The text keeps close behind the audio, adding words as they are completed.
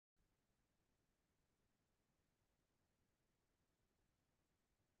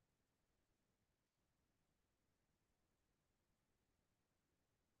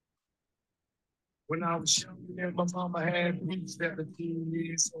When I was young, and my mama had me 17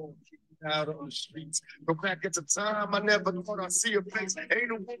 years old, kicking out on the streets. But back at the time, I never thought I'd see a face. Ain't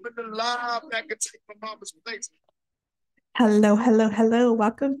a woman alive that could take my mama's place. Hello, hello, hello.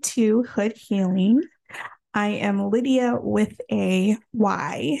 Welcome to Hood Healing. I am Lydia with a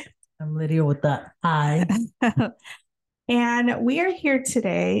Y. I'm Lydia with that I. And we are here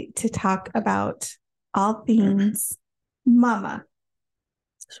today to talk about all things mama.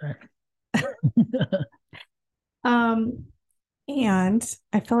 That's right. And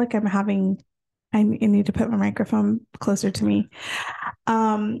I feel like I need to put my microphone closer to me.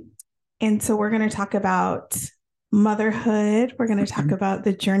 And so we're going to talk about motherhood. We're going to talk about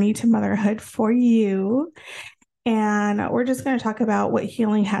the journey to motherhood for you. And we're just going to talk about what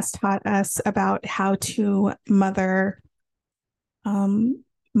healing has taught us about how to mother, what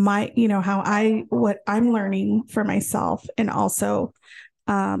I'm learning for myself, and also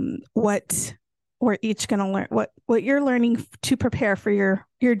what we're each going to learn, what you're learning to prepare for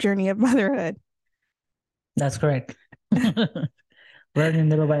your journey of motherhood. That's correct. Learning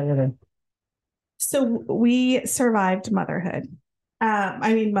little by little. So we survived motherhood.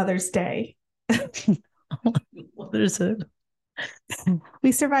 Mother's Day. Motherhood.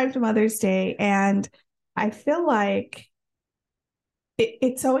 We survived Mother's Day, and I feel like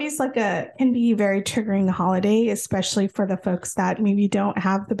it's always can be very triggering holiday, especially for the folks that maybe don't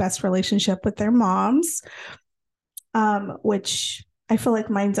have the best relationship with their moms, which I feel like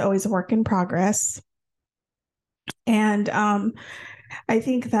mine's always a work in progress. And I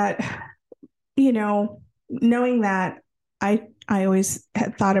think that, knowing that I always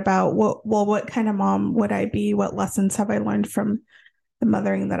had thought about what kind of mom would I be? What lessons have I learned from the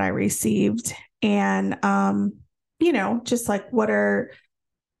mothering that I received? And, just like what are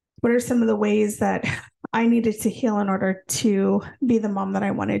some of the ways that I needed to heal in order to be the mom that I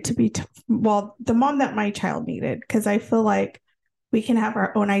wanted to be, the mom that my child needed. Because I feel like we can have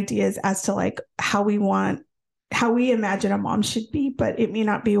our own ideas as to how we imagine a mom should be, but it may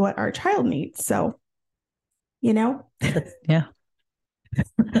not be what our child needs. So, Yeah.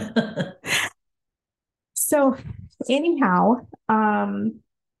 So anyhow,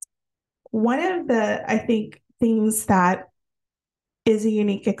 one of the, I think, things that is a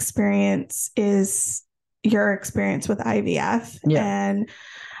unique experience is your experience with IVF. Yeah. And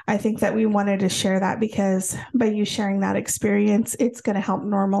I think that we wanted to share that because by you sharing that experience, it's going to help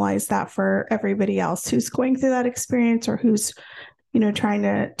normalize that for everybody else who's going through that experience or who's, trying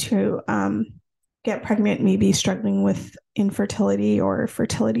to get pregnant, maybe struggling with infertility or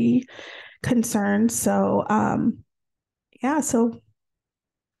fertility concerns. So, so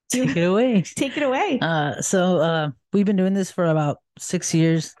Take it away. Take it away. So we've been doing this for about 6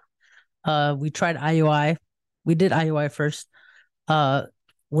 years. We tried IUI. We did IUI first.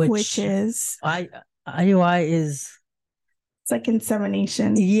 Which is IUI is, it's like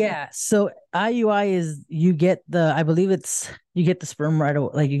insemination. Yeah. So IUI is you get the sperm right away.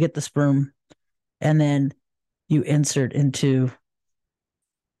 Like you get the sperm and then you insert into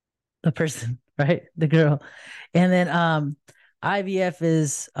the person, right? The girl. And then IVF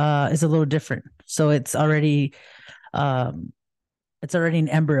is a little different. So it's already an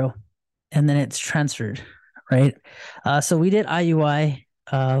embryo and then it's transferred, right? So we did IUI.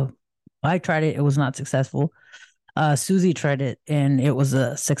 I tried it, it was not successful. Susie tried it and it was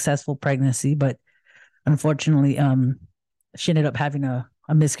a successful pregnancy, but unfortunately, she ended up having a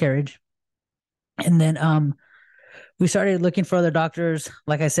miscarriage. And then we started looking for other doctors.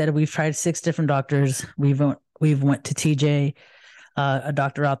 Like I said, we've tried 6 different doctors. We've went to TJ. A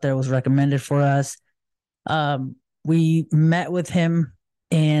doctor out there was recommended for us. We met with him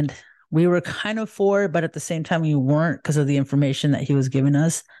and we were kind of for it, but at the same time we weren't because of the information that he was giving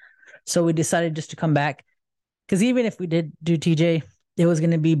us. So we decided just to come back because even if we did do TJ, it was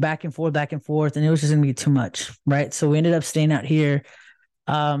going to be back and forth, and it was just going to be too much, right? So we ended up staying out here.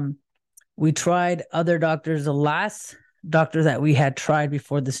 We tried other doctors. The last doctor that we had tried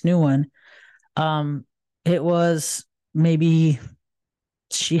before this new one, it was maybe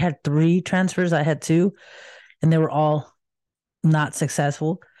she had 3 transfers, I had 2, and they were all not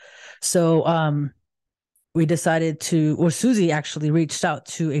successful. So we decided Susie actually reached out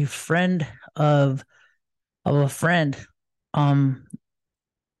to a friend of a friend on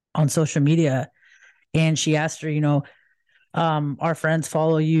social media, and she asked her, our friends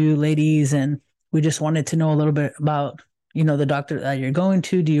follow you ladies, and we just wanted to know a little bit about, the doctor that you're going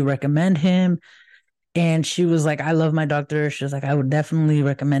to. Do you recommend him? And she was like, I love my doctor. She was like, I would definitely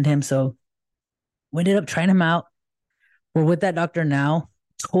recommend him. So we ended up trying him out. We're with that doctor now.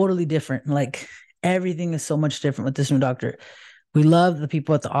 Totally different. Like everything is so much different with this new doctor. We love the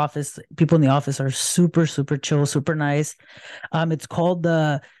people at the office. People in the office are super, super chill, super nice. It's called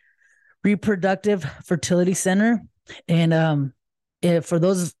the Reproductive Fertility Center. And for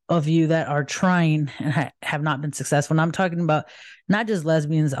those of you that are trying and have not been successful, and I'm talking about not just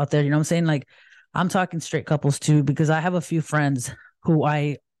lesbians out there, you know what I'm saying? Like, I'm talking straight couples too, because I have a few friends who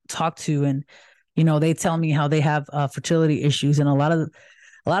I talk to, and they tell me how they have fertility issues, and a lot of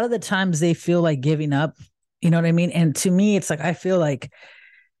the times they feel like giving up. You know what I mean? And to me, it's like, I feel like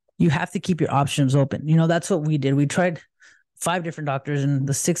you have to keep your options open. That's what we did. We tried 5 different doctors, and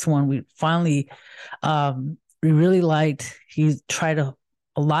the 6th one we finally we really liked. He tried a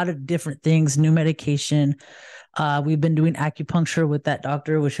lot of different things, new medication. We've been doing acupuncture with that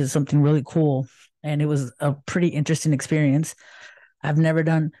doctor, which is something really cool, and it was a pretty interesting experience. I've never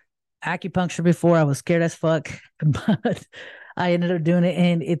done acupuncture before. I was scared as fuck, but I ended up doing it.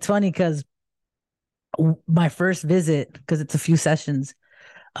 And it's funny because my first visit, because it's a few sessions,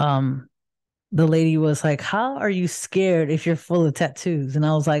 the lady was like, "How are you scared if you're full of tattoos?" And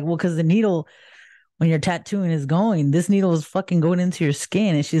I was like, "Well, because the needle, when you're tattooing, is going. This needle is fucking going into your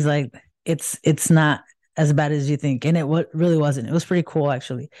skin." And she's like, "It's not as bad as you think." And it really wasn't. It was pretty cool,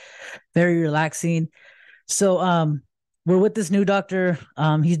 actually, very relaxing. So we're with this new doctor.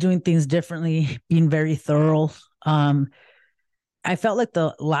 He's doing things differently, being very thorough. I felt like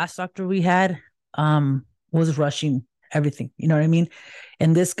the last doctor we had was rushing everything. You know what I mean?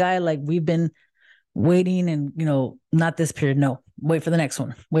 And this guy, like, we've been waiting, and not this period. No, wait for the next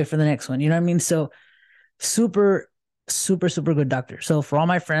one. Wait for the next one. You know what I mean? So super, super, super good doctor. So for all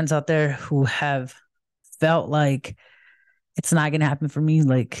my friends out there who have felt like it's not gonna happen for me,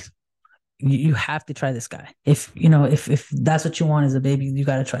 like, you have to try this guy. If that's what you want as a baby, you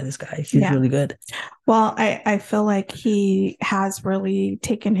got to try this guy. He's really good. Well, I feel like he has really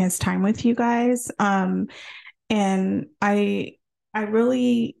taken his time with you guys. And I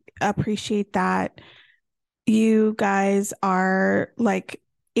really appreciate that you guys are like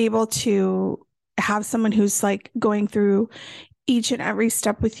able to have someone who's like going through each and every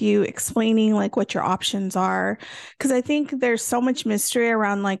step with you, explaining like what your options are. Because I think there's so much mystery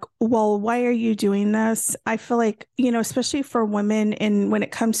around like, well, why are you doing this? I feel like, especially for women, and when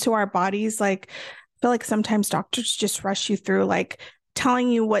it comes to our bodies, like, I feel like sometimes doctors just rush you through like telling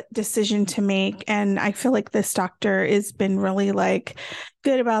you what decision to make. And I feel like this doctor has been really like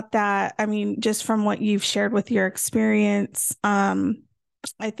good about that. I mean, just from what you've shared with your experience, I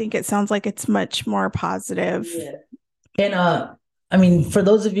think it sounds like it's much more positive. Yeah. And I mean, for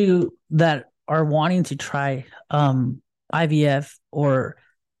those of you that are wanting to try IVF or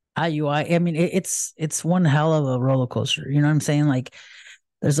IUI, I mean, it's one hell of a roller coaster. You know what I'm saying? Like,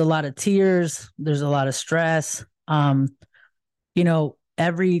 there's a lot of tears, there's a lot of stress.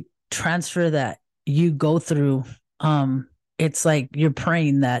 Every transfer that you go through, it's like you're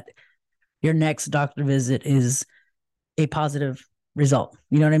praying that your next doctor visit is a positive result.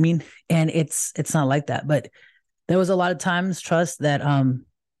 You know what I mean? And it's not like that. But there was a lot of times, trust, that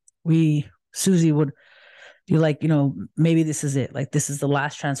Susie would be like, maybe this is it. Like, this is the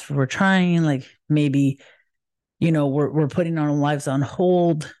last transfer we're trying. Like, maybe, we're putting our lives on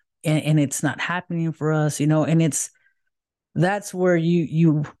hold, and it's not happening for us, and that's where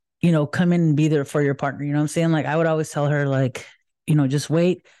you come in and be there for your partner. You know what I'm saying? Like, I would always tell her, like, just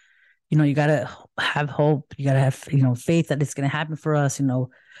wait. You got to have hope. You got to have, faith that it's going to happen for us.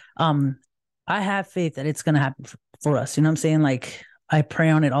 I have faith that it's going to happen for us. You know what I'm saying? Like, I pray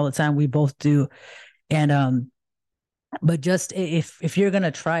on it all the time. We both do. And, but just if you're going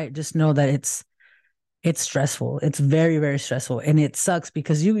to try it, just know that it's stressful. It's very, very stressful. And it sucks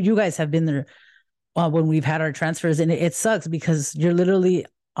because you guys have been there when we've had our transfers, and it sucks because you're literally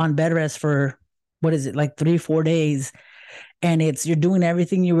on bed rest for, what is it, like 3-4 days. And you're doing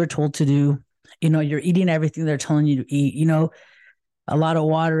everything you were told to do. You're eating everything they're telling you to eat, a lot of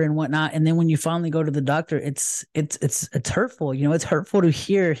water and whatnot. And then when you finally go to the doctor, it's hurtful. It's hurtful to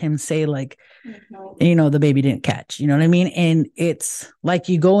hear him say, like, the baby didn't catch, you know what I mean? And it's like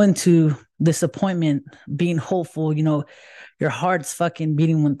you go into this appointment being hopeful, your heart's fucking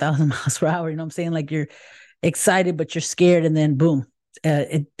beating 1,000 miles per hour. You know what I'm saying? Like, you're excited, but you're scared. And then boom,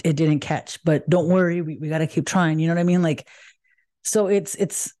 it didn't catch. But don't worry, we got to keep trying. You know what I mean? Like, so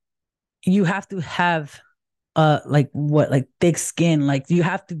it's you have to have like thick skin. Like, you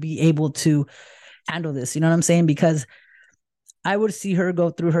have to be able to handle this. You know what I'm saying? Because I would see her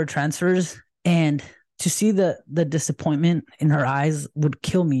go through her transfers, and to see the disappointment in her eyes would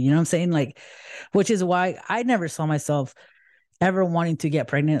kill me. You know what I'm saying? Like, which is why I never saw myself ever wanting to get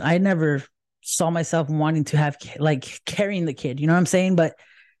pregnant. I never saw myself wanting to have, like, carrying the kid. You know what I'm saying? But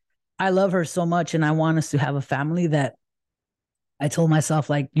I love her so much, and I want us to have a family that I told myself,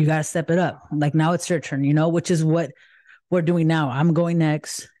 like, you got to step it up. Like, now it's your turn, which is what we're doing now. I'm going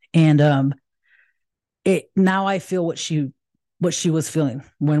next. And now I feel what she was feeling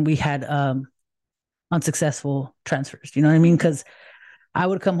when we had unsuccessful transfers. You know what I mean? Because I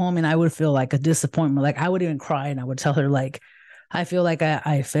would come home and I would feel like a disappointment. Like, I would even cry and I would tell her, like, I feel like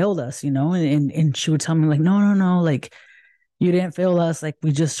I failed us, and she would tell me, like, no, like, you didn't fail us. Like,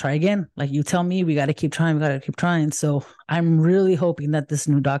 we just try again. Like, you tell me, we got to keep trying. We got to keep trying. So I'm really hoping that this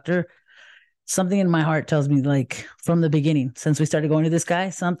new doctor, something in my heart tells me, like, from the beginning, since we started going to this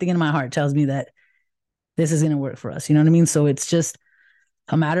guy, something in my heart tells me that this is going to work for us. You know what I mean? So it's just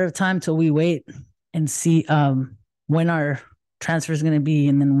a matter of time till we wait and see when our transfer is going to be.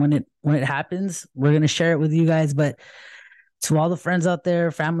 And then when it happens, we're going to share it with you guys. But to all the friends out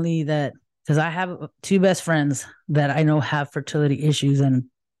there, family, because I have 2 best friends that I know have fertility issues, and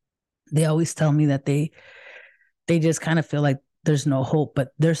they always tell me that they just kind of feel like there's no hope, but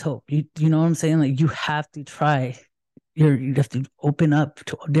there's hope. You know what I'm saying? Like, you have to try. You have to open up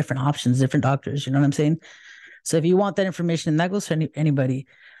to different options, different doctors. You know what I'm saying? So if you want that information, and that goes for anybody,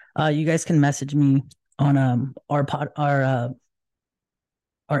 you guys can message me on our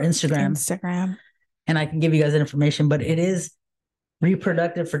Instagram, and I can give you guys that information. But it is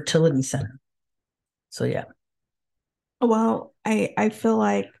Reproductive Fertility Center. So yeah. Well, I feel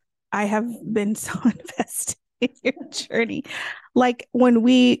like I have been so invested in your journey. Like, when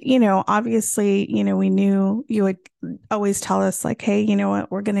we, obviously, we knew you would always tell us, like, hey, you know what,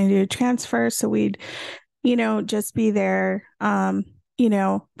 we're going to do a transfer. So we'd, just be there,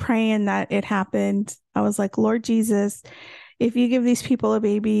 praying that it happened. I was like, Lord Jesus, if you give these people a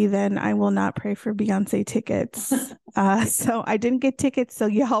baby, then I will not pray for Beyonce tickets. So I didn't get tickets. So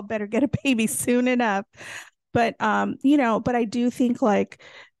y'all better get a baby soon enough. But, but I do think, like,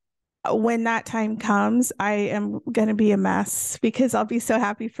 when that time comes, I am going to be a mess because I'll be so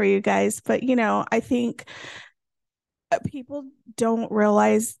happy for you guys. But, I think people don't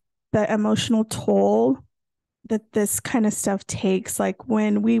realize the emotional toll that this kind of stuff takes. Like,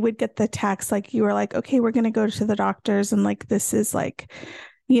 when we would get the text, like, you were like, okay, we're going to go to the doctors. And, like, this is like,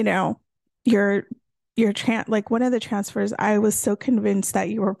 your like, one of the transfers, I was so convinced that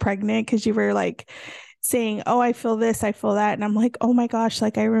you were pregnant because you were like saying, oh, I feel this, I feel that. And I'm like, oh my gosh,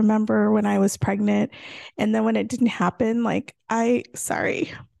 like, I remember when I was pregnant. And then when it didn't happen, like,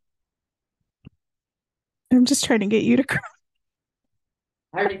 sorry. I'm just trying to get you to cry.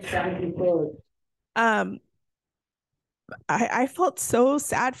 I felt so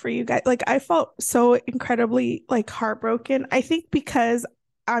sad for you guys. Like, I felt so incredibly, like, heartbroken. I think because,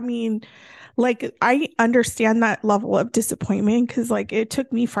 I mean, like, I understand that level of disappointment because, like, it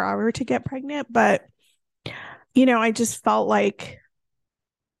took me forever to get pregnant. But, I just felt like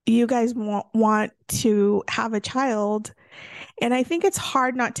you guys want to have a child. And I think it's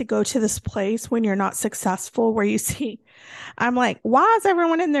hard not to go to this place when you're not successful, where you see, I'm like, why is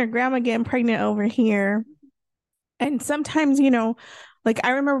everyone and their grandma getting pregnant over here? And sometimes, like, I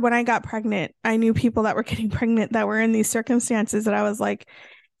remember when I got pregnant, I knew people that were getting pregnant that were in these circumstances that I was like,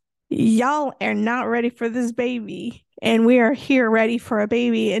 y'all are not ready for this baby. And we are here ready for a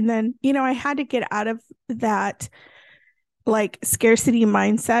baby. And then, I had to get out of that, like, scarcity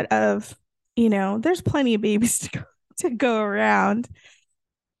mindset of, there's plenty of babies to go around.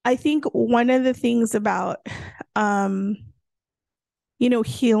 I think one of the things about,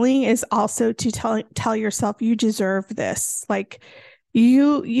 healing is also to tell yourself you deserve this. Like,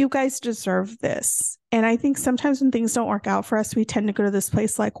 you guys deserve this. And I think sometimes when things don't work out for us, we tend to go to this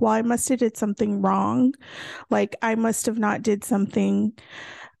place like, well, I must have did something wrong. Like, I must have not did something.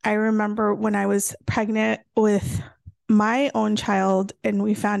 I remember when I was pregnant with my own child and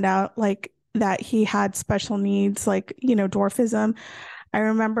we found out, like, that he had special needs, like, dwarfism. I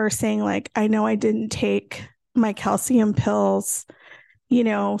remember saying, like, I know I didn't take my calcium pills,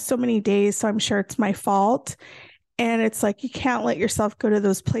 so many days, so I'm sure it's my fault. And it's like, you can't let yourself go to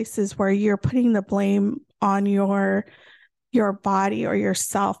those places where you're putting the blame on your body or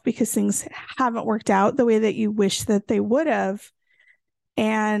yourself because things haven't worked out the way that you wish that they would have.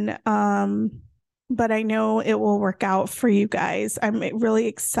 And but I know it will work out for you guys. I'm really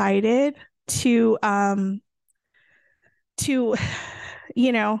excited to have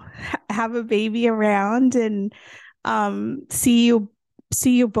a baby around and see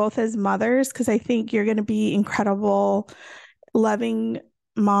you both as mothers, because I think you're going to be incredible, loving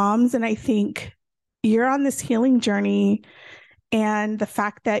moms. And I think you're on this healing journey, and the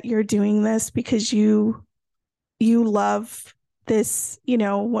fact that you're doing this because you love this,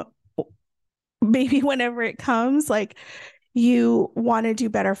 maybe whenever it comes, like, you want to do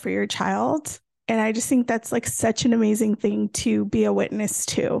better for your child. And I just think that's like such an amazing thing to be a witness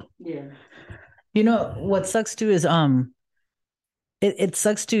to. Yeah. You know, what sucks too is it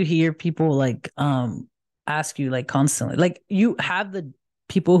sucks to hear people like ask you like constantly. Like you have the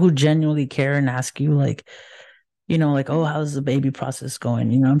people who genuinely care and ask you like, you know, like, oh, how's the baby process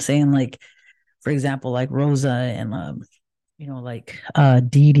going? You know what I'm saying? Like, for example, like Rosa and you know, like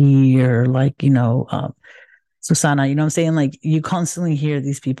Dee Dee or like, you know, Susanna, you know what I'm saying? Like you constantly hear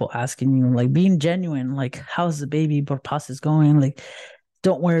these people asking you, like being genuine, like, how's the baby process going? Like,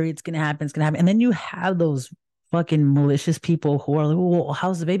 don't worry, it's gonna happen, it's gonna happen. And then you have those fucking malicious people who are like, well,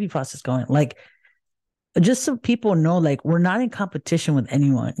 how's the baby process going? Like, just so people know, like, we're not in competition with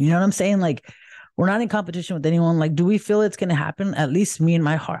anyone. You know what I'm saying? Like, we're not in competition with anyone. Like, do we feel it's gonna happen? At least me in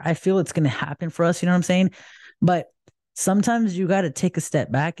my heart, I feel it's gonna happen for us. You know what I'm saying? But sometimes you got to take a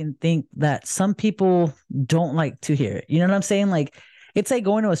step back and think that some people don't like to hear it. You know what I'm saying? Like, it's like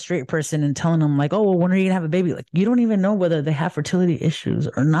going to a straight person and telling them, like, oh, well, when are you gonna have a baby? Like, you don't even know whether they have fertility issues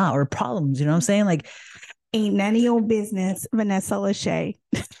or not, or problems. You know what I'm saying? Like, ain't none of your business, Vanessa Lachey.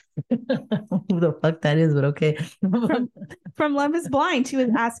 who the fuck that is, but okay. From Love is Blind, she was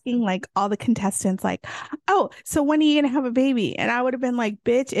asking like all the contestants, like, oh, so when are you gonna have a baby? And I would have been like,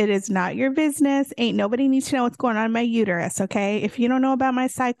 bitch, it is not your business. Ain't nobody needs to know what's going on in my uterus. Okay. If you don't know about my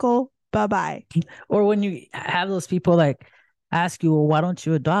cycle, bye-bye. Or when you have those people like ask you, well, why don't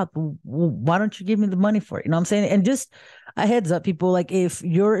you adopt? Well, why don't you give me the money for it? You know what I'm saying? And just a heads up, people, like if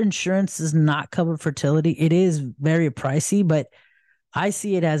your insurance does not cover fertility, it is very pricey, but I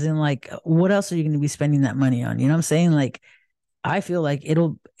see it as in like, what else are you going to be spending that money on? You know what I'm saying? Like, I feel like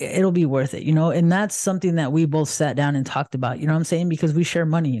it'll be worth it, you know? And that's something that we both sat down and talked about, you know what I'm saying? Because we share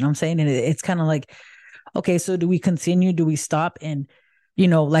money, you know what I'm saying? And it's kind of like, okay, so do we continue? Do we stop? And, you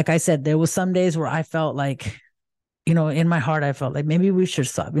know, like I said, there was some days where I felt like, you know, in my heart, I felt like maybe we should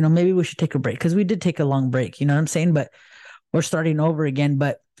stop, you know, maybe we should take a break, because we did take a long break, you know what I'm saying? But we're starting over again.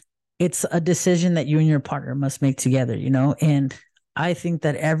 But it's a decision that you and your partner must make together, you know? And I think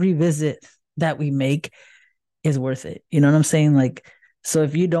that every visit that we make is worth it. You know what I'm saying? Like, so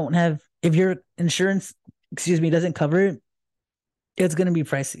if your insurance, doesn't cover it, it's going to be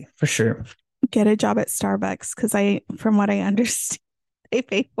pricey for sure. Get a job at Starbucks, because from what I understand, they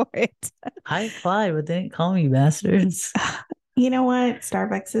pay for it. I applied, but they didn't call me, bastards. You know what?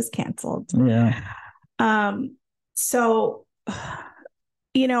 Starbucks is canceled. Yeah. So,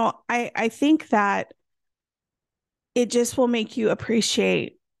 you know, I think that it just will make you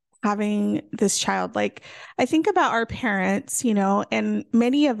appreciate having this child. Like, I think about our parents, you know, and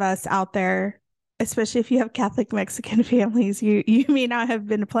many of us out there, especially if you have Catholic Mexican families, you may not have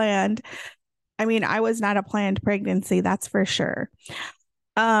been planned. I mean, I was not a planned pregnancy, that's for sure.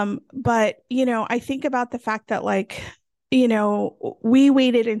 But, you know, I think about the fact that, like, you know, we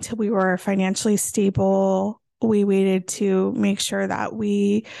waited until we were financially stable. We waited to make sure that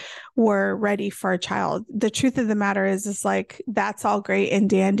we were ready for a child. The truth of the matter is like, that's all great and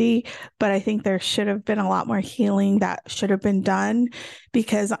dandy, but I think there should have been a lot more healing that should have been done,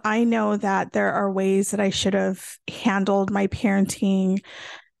 because I know that there are ways that I should have handled my parenting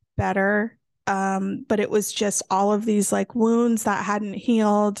better. But it was just all of these like wounds that hadn't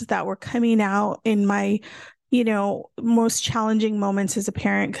healed that were coming out in my, you know, most challenging moments as a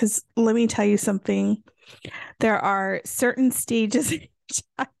parent. Because let me tell you something, there are certain stages in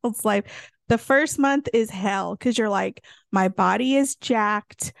a child's life. The first month is hell, because you're like, my body is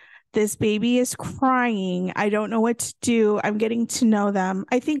jacked. This baby is crying. I don't know what to do. I'm getting to know them.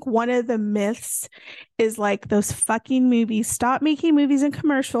 I think one of the myths is like those fucking movies. Stop making movies and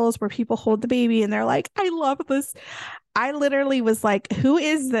commercials where people hold the baby and they're like, I love this. I literally was like, who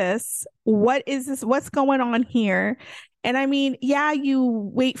is this? What is this? What's going on here? And I mean, yeah, you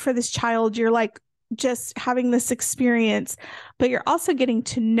wait for this child. You're like just having this experience, but you're also getting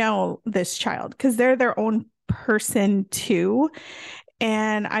to know this child because they're their own person too.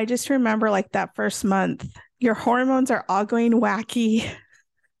 And I just remember like that first month, your hormones are all going wacky.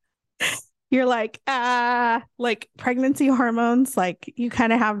 You're like, like pregnancy hormones, like you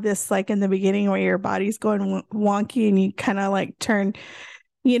kind of have this like in the beginning where your body's going wonky and you kind of like turn,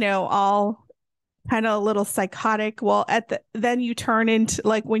 you know, all kind of a little psychotic. Well, then you turn into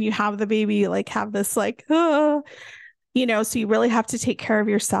like when you have the baby, like have this like, you know, so you really have to take care of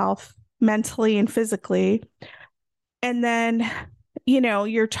yourself mentally and physically. And then, you know,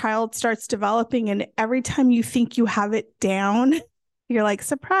 your child starts developing, and every time you think you have it down, you're like,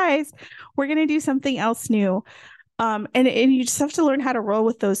 surprise, we're going to do something else new. And you just have to learn how to roll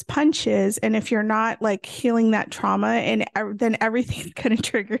with those punches. And if you're not like healing that trauma, and then everything's going to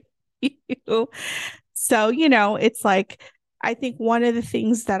trigger you. So, you know, it's like, I think one of the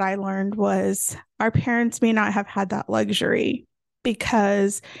things that I learned was our parents may not have had that luxury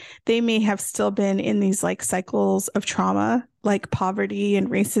because they may have still been in these like cycles of trauma, like poverty and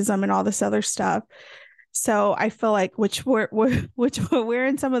racism and all this other stuff. So I feel like we're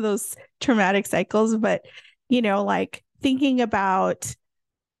in some of those traumatic cycles, but like thinking about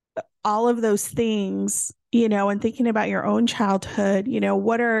all of those things, and thinking about your own childhood,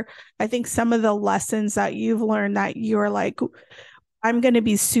 what are, I think, some of the lessons that you've learned that you're like, I'm going to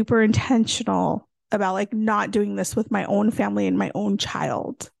be super intentional about like not doing this with my own family and my own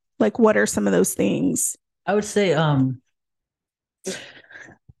child. Like, what are some of those things? I would say, I'm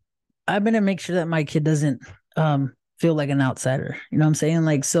gonna make sure that my kid doesn't feel like an outsider. You know what I'm saying?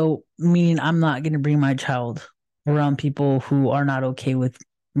 Like, so meaning I'm not gonna bring my child around people who are not okay with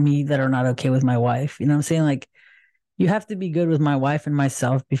me, that are not okay with my wife. You know what I'm saying? Like, you have to be good with my wife and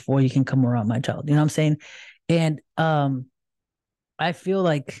myself before you can come around my child. You know what I'm saying? And I feel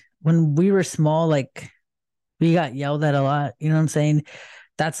like when we were small, like we got yelled at a lot. You know what I'm saying?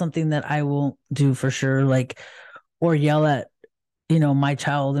 That's something that I won't do for sure. Like, or yell at, my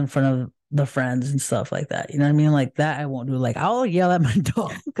child in front of the friends and stuff like that. You know what I mean? Like that I won't do. Like I'll yell at my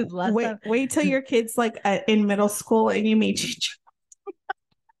dog. Wait till your kid's like in middle school and you meet.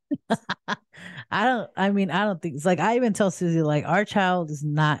 I don't think it's like, I even tell Susie, like, our child is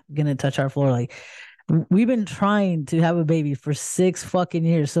not gonna touch our floor. Like, we've been trying to have a baby for 6 fucking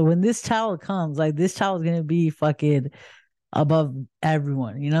years. So when this child comes, like, this child is gonna be fucking above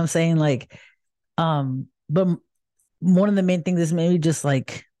everyone. You know what I'm saying? Like, but one of the main things is maybe just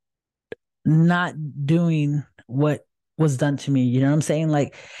like not doing what was done to me. You know what I'm saying?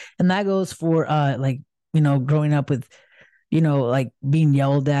 Like, and that goes for like, growing up with, like being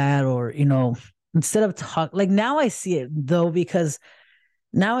yelled at, or, instead of talk, like now I see it though, because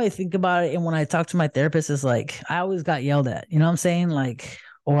now I think about it, and when I talk to my therapist, it's like I always got yelled at. You know what I'm saying? Like,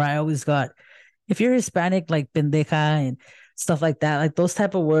 or I always got, if you're Hispanic, like pendeja and stuff like that, like those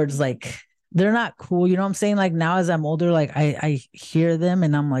type of words, like they're not cool. You know what I'm saying? Like now as I'm older, like I hear them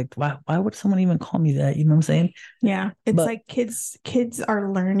and I'm like, why would someone even call me that? You know what I'm saying? Yeah. It's like kids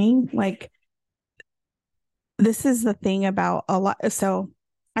are learning. Like, this is the thing about a lot. So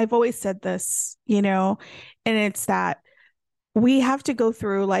I've always said this, and it's that we have to go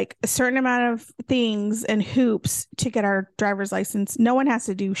through like a certain amount of things and hoops to get our driver's license. No one has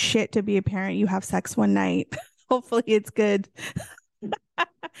to do shit to be a parent. You have sex one night. Hopefully it's good.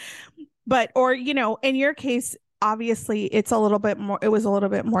 But, or, in your case, obviously it was a little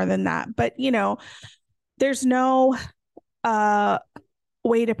bit more than that. But, there's no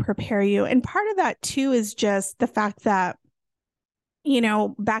way to prepare you. And part of that too is just the fact that,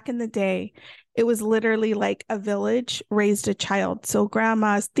 back in the day, it was literally like a village raised a child. So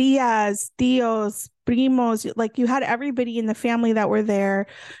grandmas, tias, tios, primos, like you had everybody in the family that were there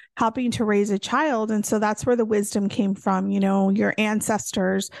helping to raise a child. And so that's where the wisdom came from, your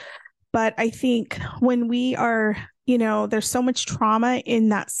ancestors. But I think when we are, there's so much trauma in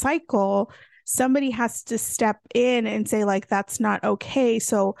that cycle, somebody has to step in and say, like, that's not okay.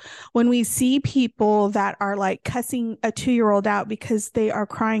 So when we see people that are like cussing a 2-year-old out because they are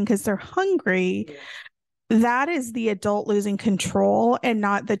crying because they're hungry, that is the adult losing control and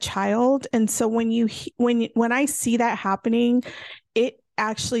not the child. And so when I see that happening, it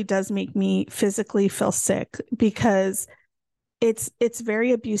actually does make me physically feel sick, because it's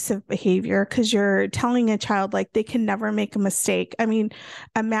very abusive behavior, because you're telling a child like they can never make a mistake. I mean,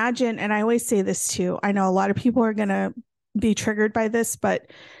 imagine, and I always say this too, I know a lot of people are going to be triggered by this, but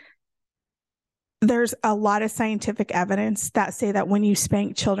there's a lot of scientific evidence that say that when you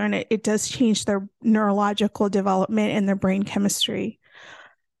spank children, it does change their neurological development and their brain chemistry.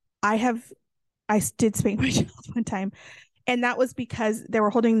 I did spank my child one time, and that was because they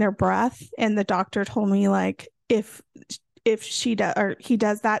were holding their breath, and the doctor told me, like, if she does or he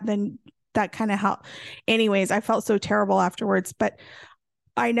does that, then that kind of help. Anyways, I felt so terrible afterwards, but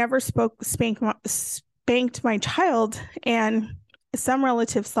I never spanked my child. And some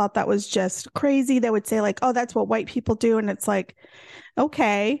relatives thought that was just crazy. They would say like, oh, that's what white people do. And it's like,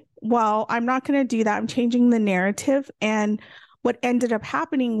 okay, well, I'm not going to do that. I'm changing the narrative. And what ended up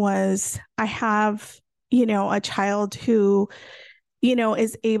happening was I have, a child who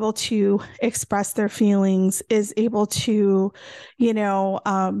is able to express their feelings, is able to,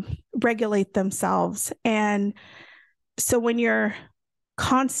 regulate themselves. And so when you're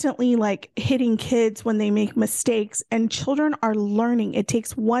constantly like hitting kids when they make mistakes, and children are learning, it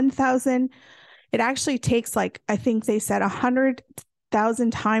takes it actually takes, like, I think they said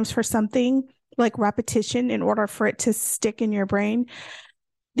 100,000 times for something, like repetition, in order for it to stick in your brain.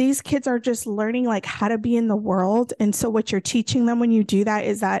 these kids are just learning like how to be in the world. And so what you're teaching them when you do that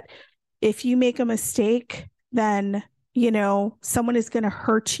is that if you make a mistake, then, someone is going to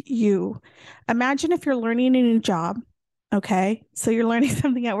hurt you. Imagine if you're learning a new job. Okay. So you're learning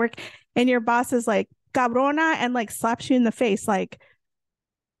something at work and your boss is like, cabrona, and like slaps you in the face. Like,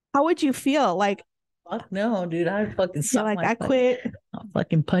 how would you feel? Like, fuck no, dude. I'd fucking you're like, I quit. I'll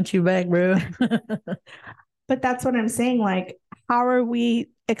fucking punch you back, bro. But that's what I'm saying. Like, how are we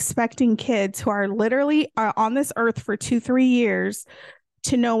expecting kids who are literally on this earth for 2-3 years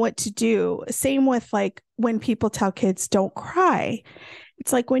to know what to do? Same with like when people tell kids don't cry.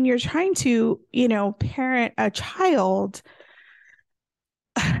 It's like when you're trying to, parent a child,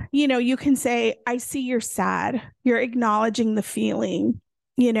 you can say, I see you're sad. You're acknowledging the feeling.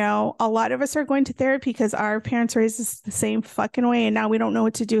 A lot of us are going to therapy because our parents raised us the same fucking way. And now we don't know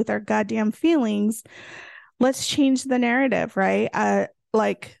what to do with our goddamn feelings. Let's change the narrative, right?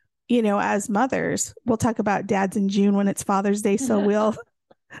 As mothers, we'll talk about dads in June when it's Father's Day. So we'll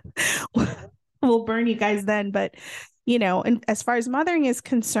burn you guys then. But, and as far as mothering is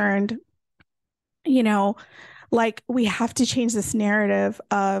concerned, like we have to change this narrative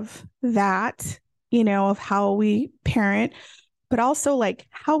of that, of how we parent, but also like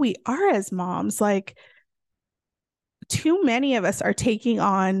how we are as moms. Like too many of us are taking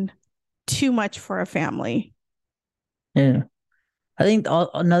on too much for a family. Yeah. I think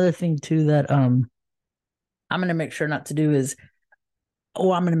another thing too that I'm going to make sure not to do is,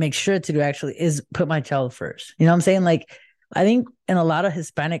 I'm going to make sure to do actually is put my child first. You know what I'm saying? Like, I think in a lot of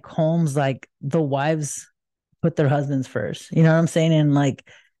Hispanic homes, like the wives put their husbands first. You know what I'm saying? And like,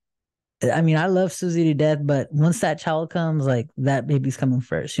 I mean, I love Susie to death, but once that child comes, like that baby's coming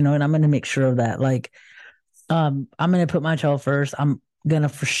first, and I'm going to make sure of that. Like, I'm going to put my child first. I'm going to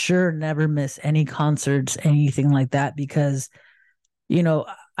for sure never miss any concerts, anything like that, because,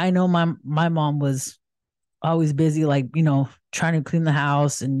 I know my mom was always busy, like, trying to clean the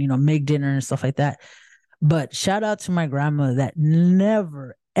house and, make dinner and stuff like that. But shout out to my grandma that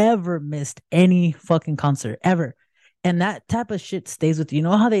never, ever missed any fucking concert ever. And that type of shit stays with you. You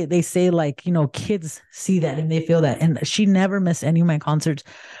know how they say like, kids see that and they feel that. And she never missed any of my concerts.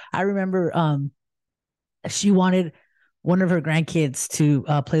 I remember she wanted one of her grandkids to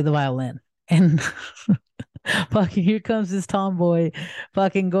play the violin. And fucking here comes this tomboy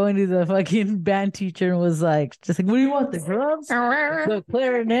fucking going to the fucking band teacher and was like, just like, what do you want? The drums? The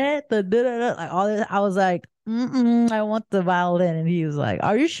clarinet? The da-da-da? Like all this. I was like, I want the violin. And he was like,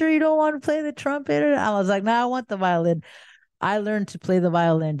 are you sure you don't want to play the trumpet? And I was like, no, I want the violin. I learned to play the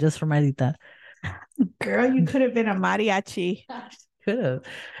violin just for my Rita. Girl, you could have been a mariachi. Could have.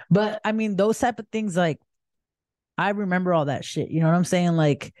 But I mean, those type of things, like, I remember all that shit. You know what I'm saying?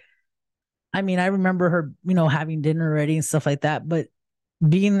 Like, I mean, I remember her, having dinner ready and stuff like that, but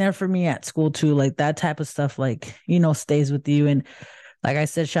being there for me at school too, like that type of stuff, like, stays with you. And like I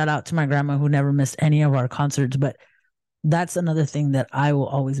said, shout out to my grandma who never missed any of our concerts, but that's another thing that I will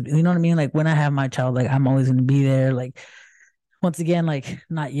always be, you know what I mean? Like when I have my child, like I'm always going to be there. Like, once again, like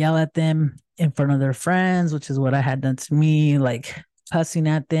not yell at them in front of their friends, which is what I had done to me, like cussing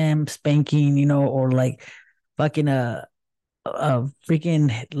at them, spanking, or like fucking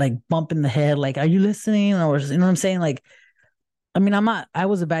freaking like bump in the head, like, are you listening? Or you know what I'm saying? Like, I mean, I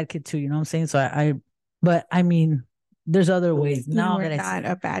was a bad kid too, you know what I'm saying? So but I mean, there's other ways now that not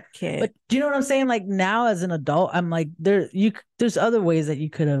a bad kid. But do you know what I'm saying? Like now as an adult, I'm like, there's other ways that you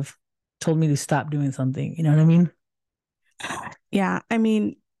could have told me to stop doing something. You know what I mean? Yeah. I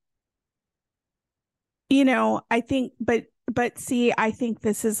mean, I think, but see, I think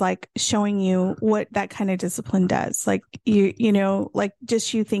this is like showing you what that kind of discipline does. Like like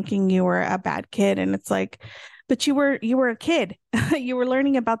just you thinking you were a bad kid, and it's like, but you were a kid. You were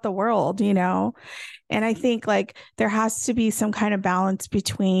learning about the world, And I think like there has to be some kind of balance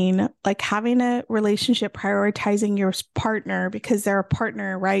between like having a relationship, prioritizing your partner because they're a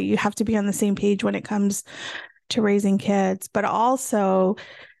partner, right? You have to be on the same page when it comes to raising kids, but also,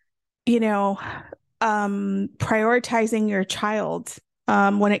 prioritizing your child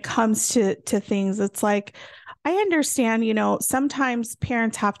when it comes to things. It's like, I understand, sometimes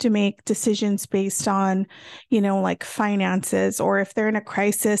parents have to make decisions based on, like finances, or if they're in a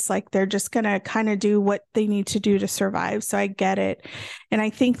crisis, like they're just going to kind of do what they need to do to survive. So I get it. And I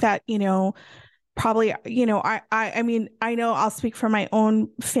think that, probably, I mean, I know I'll speak for my own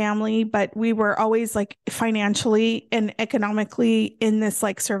family, but we were always like financially and economically in this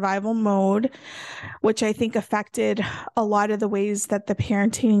like survival mode, which I think affected a lot of the ways that the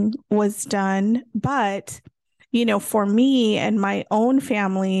parenting was done. But, for me and my own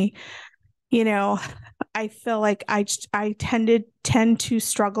family, I feel like I tend to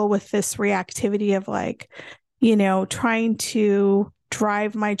struggle with this reactivity of like, trying to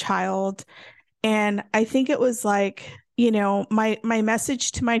drive my child. And I think it was like, my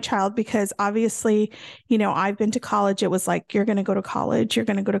message to my child, because obviously, I've been to college. It was like, you're going to go to college. You're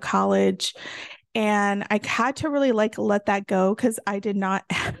going to go to college. And I had to really like let that go, because I did not.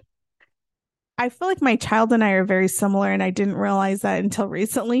 I feel like my child and I are very similar, and I didn't realize that until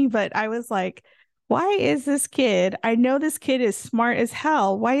recently. But I was like, why is this kid? I know this kid is smart as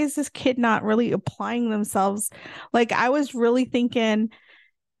hell. Why is this kid not really applying themselves? Like, I was really thinking,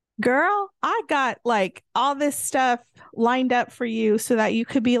 girl, I got like all this stuff lined up for you so that you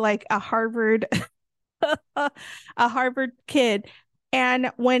could be like a Harvard a Harvard kid.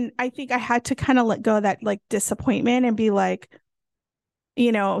 And when I think I had to kind of let go of that like disappointment and be like,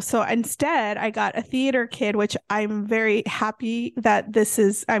 so instead I got a theater kid, which I'm very happy that this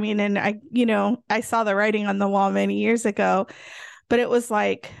is, I mean, and I saw the writing on the wall many years ago, but it was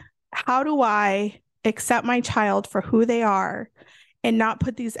like, how do I accept my child for who they are and not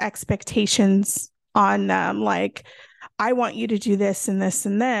put these expectations on them? Like, I want you to do this and this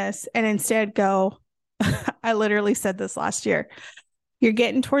and this, and instead go, I literally said this last year. You're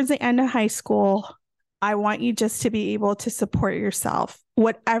getting towards the end of high school. I want you just to be able to support yourself.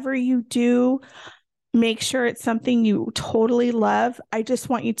 Whatever you do, make sure it's something you totally love. I just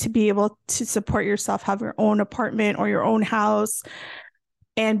want you to be able to support yourself, have your own apartment or your own house,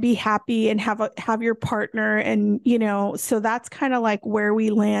 and be happy and have your partner. And, so that's kind of like where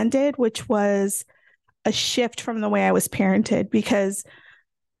we landed, which was a shift from the way I was parented, because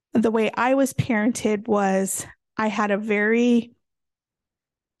the way I was parented was I had a very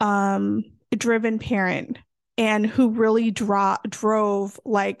driven parent, and who really drove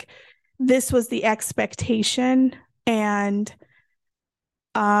like this was the expectation. And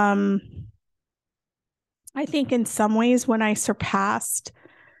I think in some ways when I surpassed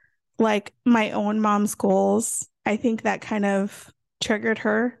like my own mom's goals, I think that kind of triggered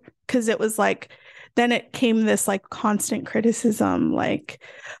her, because it was like, then it came this like constant criticism, like,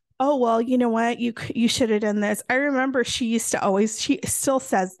 oh, well, you know what? You should have done this. I remember she still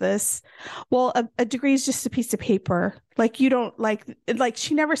says this. Well, a degree is just a piece of paper. Like, you don't like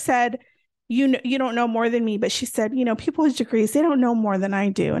she never said, you don't know more than me, but she said, people with degrees, they don't know more than I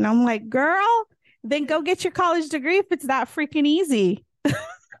do. And I'm like, girl, then go get your college degree if it's that freaking easy.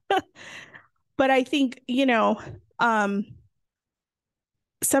 But I think,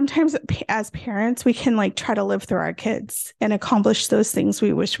 sometimes as parents, we can like try to live through our kids and accomplish those things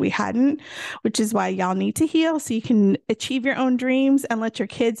we wish we hadn't, which is why y'all need to heal so you can achieve your own dreams and let your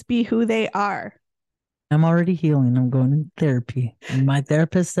kids be who they are. I'm already healing. I'm going to therapy, and my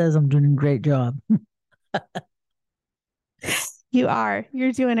therapist says I'm doing a great job.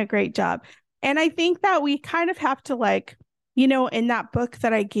 You're doing a great job. And I think that we kind of have to like, in that book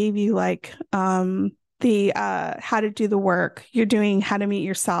that I gave you, like, the how to do the work, you're doing how to meet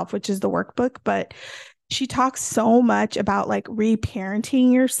yourself, which is the workbook, but she talks so much about like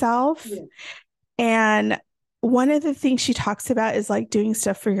reparenting yourself. Yeah. And one of the things she talks about is like doing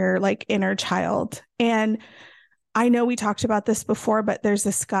stuff for your like inner child. And I know we talked about this before, but there's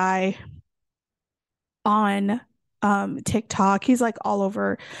this guy on TikTok. He's like all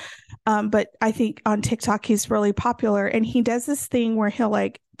over. But I think on TikTok, he's really popular, and he does this thing where he'll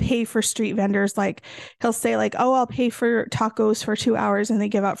like pay for street vendors. Like he'll say like, oh, I'll pay for tacos for 2 hours, and they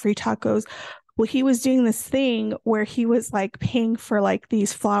give out free tacos. Well, he was doing this thing where he was like paying for like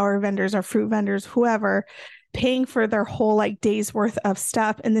these flower vendors or fruit vendors, whoever, paying for their whole like day's worth of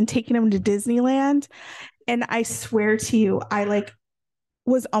stuff and then taking them to Disneyland. And I swear to you, I like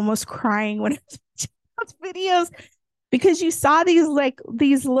was almost crying when I was watching those videos, because you saw these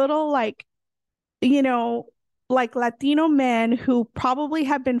little like, like Latino men who probably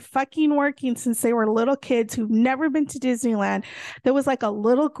have been fucking working since they were little kids, who've never been to Disneyland. There was like a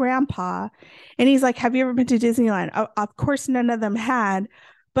little grandpa, and he's like, have you ever been to Disneyland? Of course, none of them had,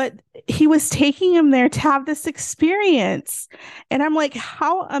 but he was taking them there to have this experience. And I'm like,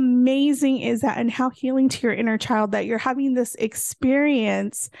 how amazing is that? And how healing to your inner child that you're having this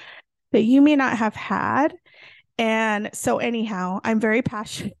experience that you may not have had. And so anyhow, I'm very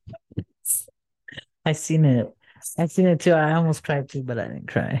passionate. I seen it too. I almost cried too, but I didn't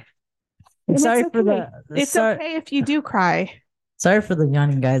cry. Sorry for it's okay if you do cry. Sorry for the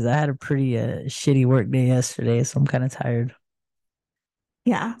yawning, guys. I had a pretty shitty work day yesterday, so I'm kind of tired.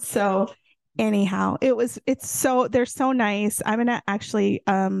 Yeah. So anyhow, they're so nice. I'm gonna actually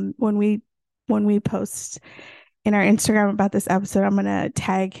when we post in our Instagram about this episode, I'm gonna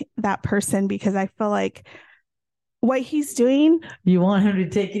tag that person, because I feel like what he's doing. You want him to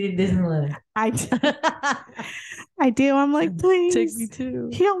take you to Disneyland? I do. I'm like, please take me too.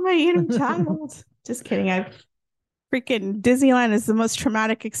 Heal my inner child. Just kidding. Freaking Disneyland is the most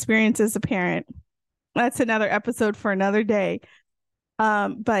traumatic experience as a parent. That's another episode for another day.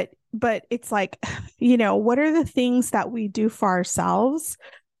 But it's like, what are the things that we do for ourselves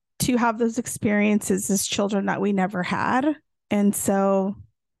to have those experiences as children that we never had? And so,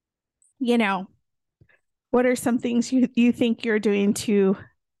 what are some things you think you're doing to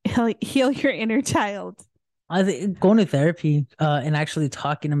heal your inner child? I think going to therapy and actually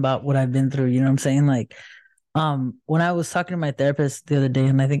talking about what I've been through, you know what I'm saying? Like, when I was talking to my therapist the other day,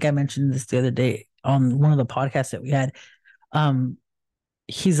 and I think I mentioned this the other day on one of the podcasts that we had,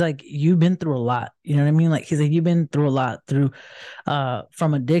 he's like, you've been through a lot. You know what I mean? Like, he's like, you've been through a lot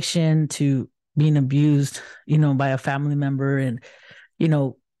from addiction to being abused, by a family member, and,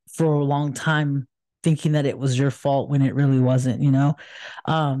 for a long time thinking that it was your fault when it really wasn't,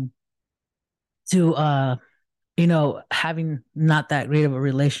 to having not that great of a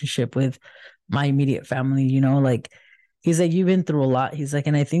relationship with my immediate family, like, he's like, you've been through a lot. He's like,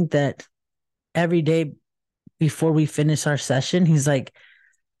 and I think that every day before we finish our session, he's like,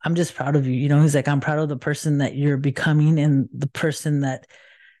 I'm just proud of you. He's like, I'm proud of the person that you're becoming and the person that,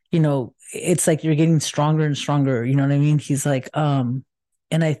 it's like you're getting stronger and stronger. You know what I mean? He's like, and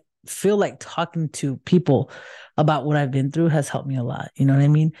I feel like talking to people about what I've been through has helped me a lot. You know what I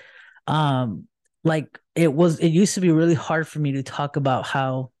mean? Like, it used to be really hard for me to talk about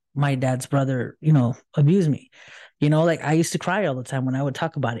how my dad's brother, abused me. Like, I used to cry all the time when I would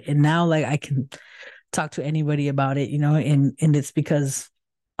talk about it. And now, like, I can talk to anybody about it, and it's because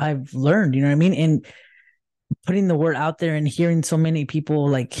I've learned, you know what I mean? And putting the word out there and hearing so many people,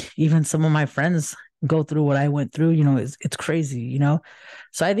 like even some of my friends, go through what I went through, it's crazy,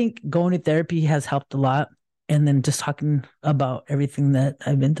 So I think going to therapy has helped a lot. And then just talking about everything that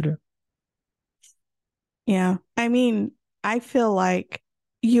I've been through. Yeah. I mean, I feel like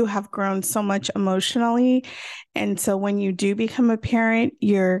you have grown so much emotionally. And so when you do become a parent,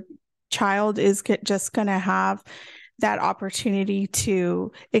 your child is just going to have that opportunity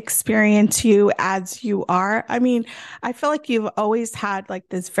to experience you as you are. I mean, I feel like you've always had like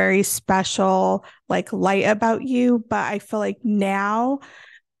this very special like light about you, but I feel like now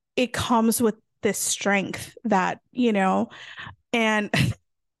it comes with this strength that, and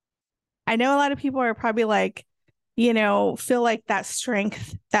I know a lot of people are probably like, feel like that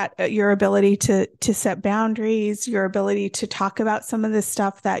strength, that your ability to set boundaries, your ability to talk about some of this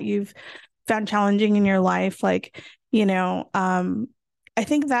stuff that you've found challenging in your life, like, I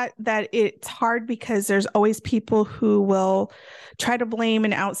think that it's hard because there's always people who will try to blame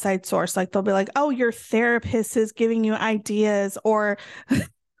an outside source. Like they'll be like, "Oh, your therapist is giving you ideas," or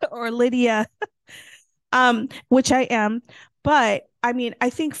or Lydia, which I am. But I mean, I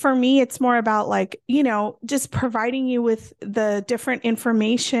think for me, it's more about like, just providing you with the different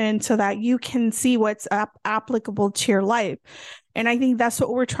information so that you can see what's applicable to your life. And I think that's what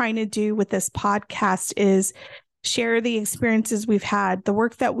we're trying to do with this podcast is share the experiences we've had, the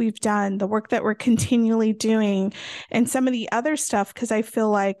work that we've done, the work that we're continually doing, and some of the other stuff, because I feel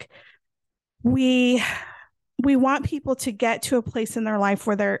like we want people to get to a place in their life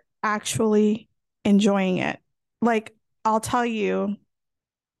where they're actually enjoying it. Like, I'll tell you,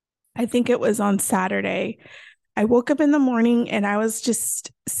 I think it was on Saturday. I woke up in the morning and I was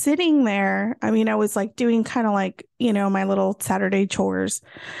just sitting there. I mean, I was like doing kind of like, my little Saturday chores.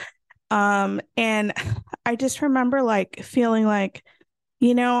 And I just remember like feeling like,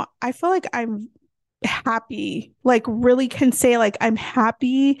 I feel like I'm happy, like really can say like I'm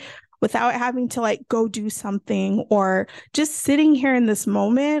happy without having to like go do something or just sitting here in this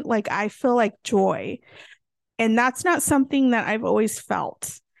moment. Like I feel like joy. And that's not something that I've always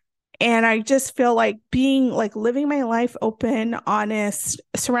felt. And I just feel like being like living my life open, honest,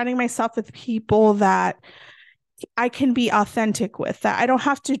 surrounding myself with people that I can be authentic with, that I don't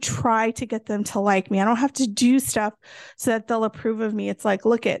have to try to get them to like me. I don't have to do stuff so that they'll approve of me. It's like,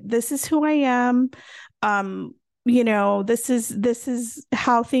 look this is who I am. This is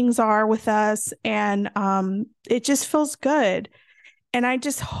how things are with us. And it just feels good. And I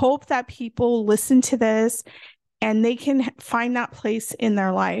just hope that people listen to this and they can find that place in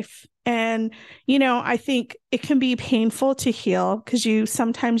their life. And, I think it can be painful to heal because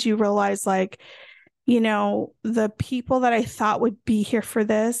sometimes you realize like, the people that I thought would be here for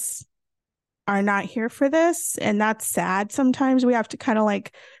this are not here for this. And that's sad. Sometimes we have to kind of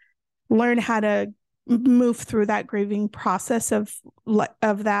like learn how to move through that grieving process of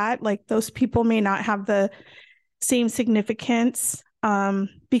that. Like those people may not have the same significance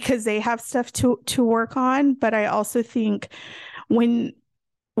because they have stuff to work on. But I also think when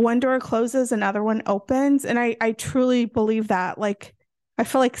one door closes, another one opens. And I truly believe that. Like, I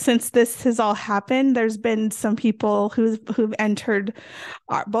feel like since this has all happened, there's been some people who've entered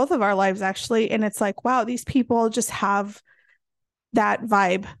both of our lives, actually. And it's like, wow, these people just have that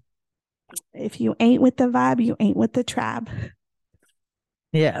vibe. If you ain't with the vibe, you ain't with the tribe.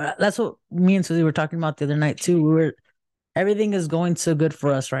 Yeah, that's what me and Susie were talking about the other night too. Everything is going so good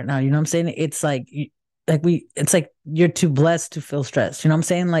for us right now. You know what I'm saying? It's like, it's like you're too blessed to feel stressed. You know what I'm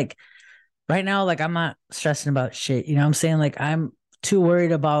saying? Like right now, like I'm not stressing about shit. You know what I'm saying? Like I'm too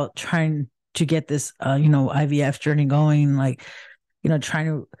worried about trying to get this, IVF journey going. Like, trying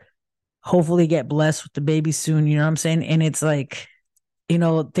to hopefully get blessed with the baby soon. You know what I'm saying? And it's like,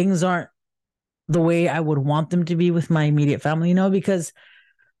 things aren't the way I would want them to be with my immediate family, because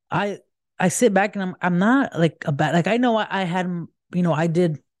I I sit back and I'm not like a bad, like I know I had, I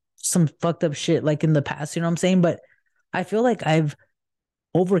did some fucked up shit like in the past, you know what I'm saying? But I feel like I've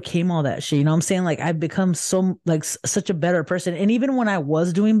overcame all that shit, you know what I'm saying? Like I've become so like such a better person. And even when I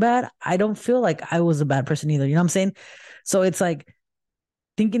was doing bad, I don't feel like I was a bad person either, you know what I'm saying? So it's like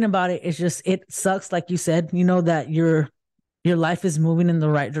thinking about it, it's just, it sucks, like you said, that your life is moving in the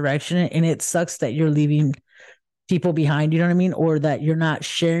right direction, and it sucks that you're leaving people behind, you know what I mean? Or that you're not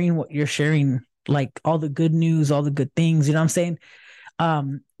sharing what you're sharing, like all the good news, all the good things, you know what I'm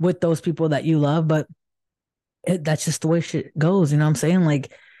saying? With those people that you love. But that's just the way shit goes, you know what I'm saying?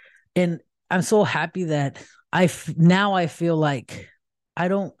 Like, and I'm so happy that now I feel like I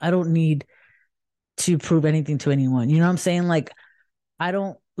don't need to prove anything to anyone. You know what I'm saying? Like, I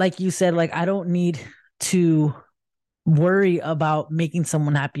don't, like you said, like, I don't need to worry about making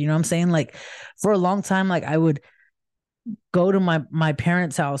someone happy. You know what I'm saying? Like, for a long time, like I would go to my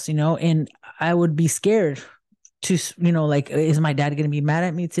parents' house, and I would be scared to, like, is my dad going to be mad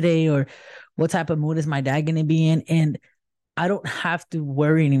at me today, or what type of mood is my dad going to be in? And I don't have to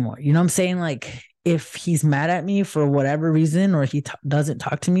worry anymore. You know what I'm saying? Like, if he's mad at me for whatever reason, or he doesn't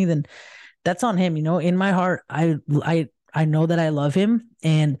talk to me, then that's on him. In my heart, I know that I love him,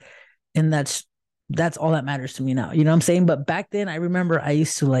 and that's all that matters to me now. You know what I'm saying? But back then, I remember I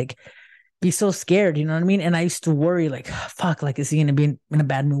used to like be so scared, you know what I mean? And I used to worry, like, fuck, like, is he gonna be in a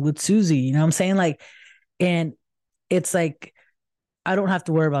bad mood with Susie? You know what I'm saying? Like, and it's like I don't have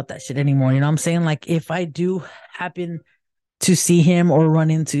to worry about that shit anymore. You know what I'm saying? Like, if I do happen to see him or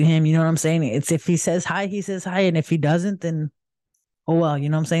run into him, you know what I'm saying? It's, if he says hi, he says hi. And if he doesn't, then oh well, you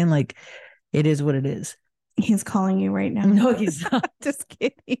know what I'm saying? Like, it is what it is. He's calling you right now. No, he's not. Just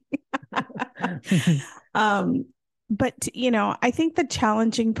kidding. But I think the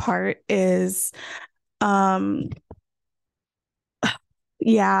challenging part is,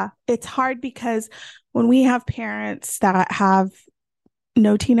 yeah, it's hard because when we have parents that have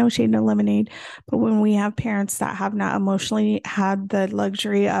no tea, no shade, no lemonade, but when we have parents that have not emotionally had the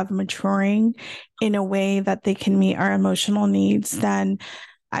luxury of maturing in a way that they can meet our emotional needs, then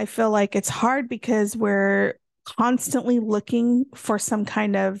I feel like it's hard because we're constantly looking for some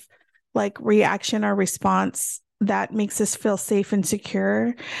kind of like reaction or response that makes us feel safe and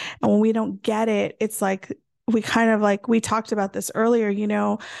secure. And when we don't get it, it's like we kind of, like we talked about this earlier,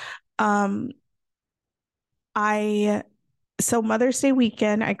 so Mother's Day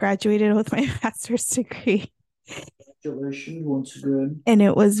weekend, I graduated with my master's degree. Congratulations once again. And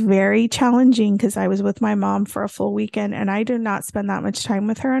it was very challenging because I was with my mom for a full weekend, and I do not spend that much time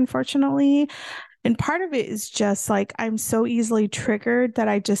with her, unfortunately. And part of it is just like I'm so easily triggered that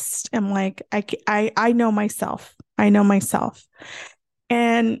I just am like, I know myself. I know myself.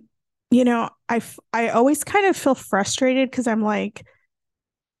 And, I always kind of feel frustrated because I'm like,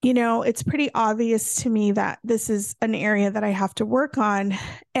 it's pretty obvious to me that this is an area that I have to work on.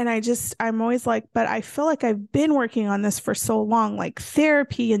 And I'm always like, but I feel like I've been working on this for so long, like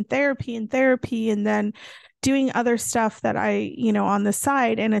therapy and therapy and therapy, and then doing other stuff that on the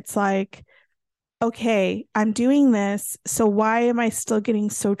side. And it's like, okay, I'm doing this. So why am I still getting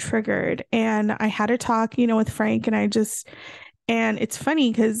so triggered? And I had a talk, with Frank, and it's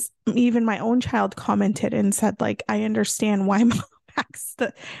funny because even my own child commented and said, like, I understand why mom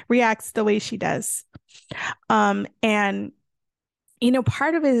reacts the way she does. And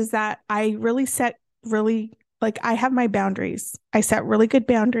part of it is that I really like, I have my boundaries. I set really good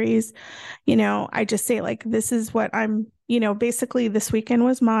boundaries. I just say, like, this is what I'm, basically this weekend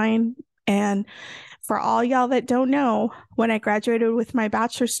was mine. And for all y'all that don't know, when I graduated with my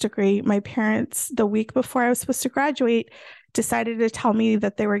bachelor's degree, my parents, the week before I was supposed to graduate, decided to tell me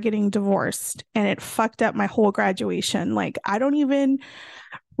that they were getting divorced, and it fucked up my whole graduation. Like, I don't even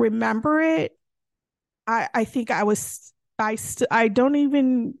remember it. I think I was I don't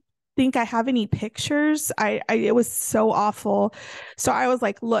even think I have any pictures. It was so awful. So I was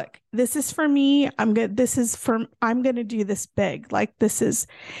like, look, this is for me. I'm going to do this big. Like this is,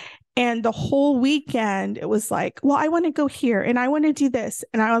 and the whole weekend it was like, well, I want to go here and I want to do this.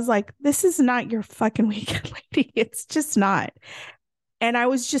 And I was like, this is not your fucking weekend, lady. It's just not. And I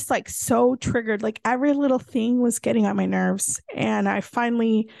was just like so triggered. Like every little thing was getting on my nerves. And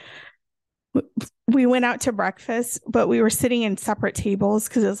we went out to breakfast, but we were sitting in separate tables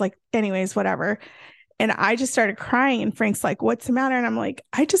because it was like, anyways, whatever. And I just started crying. And Frank's like, what's the matter? And I'm like,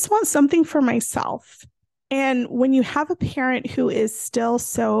 I just want something for myself. And when you have a parent who is still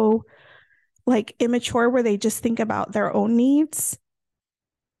so like immature, where they just think about their own needs,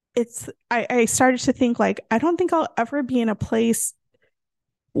 I started to think like, I don't think I'll ever be in a place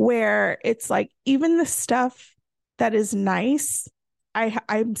where it's like, even the stuff that is nice,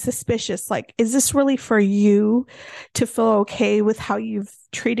 I'm suspicious. Like, is this really for you to feel okay with how you've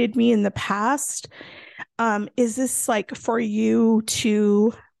treated me in the past? Is this like for you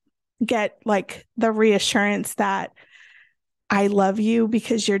to get like the reassurance that I love you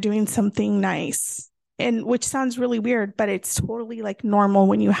because you're doing something nice? And which sounds really weird, but it's totally like normal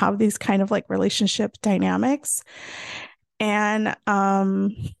when you have these kind of like relationship dynamics. And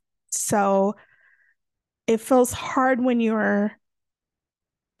so it feels hard when you're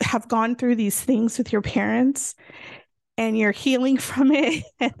have gone through these things with your parents and you're healing from it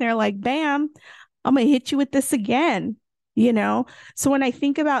and they're like, bam, I'm gonna hit you with this again, you know? So when I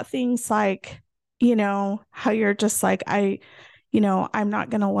think about things like, you know, how you're just like, I'm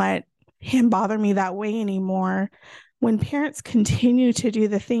not gonna let him bother me that way anymore. When parents continue to do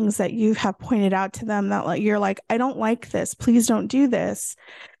the things that you have pointed out to them that like you're like, I don't like this, please don't do this,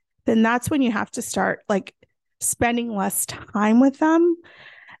 then that's when you have to start like spending less time with them,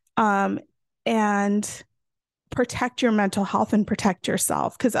 and protect your mental health and protect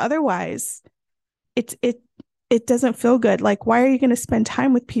yourself, because otherwise it doesn't feel good. Like, why are you going to spend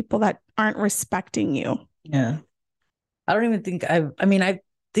time with people that aren't respecting you? Yeah. I don't even think I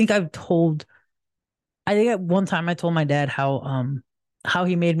think I think at one time I told my dad how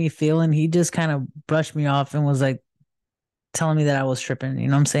he made me feel, and he just kind of brushed me off and was like telling me that I was tripping, you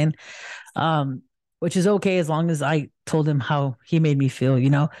know what I'm saying? Which is okay as long as I told him how he made me feel,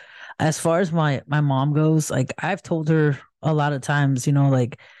 you know. As far as my mom goes, like I've told her a lot of times, you know,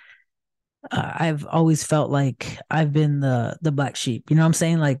 like I've always felt like I've been the black sheep, you know what I'm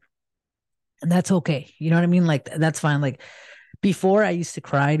saying? Like, and that's okay. You know what I mean? Like that's fine. Like before I used to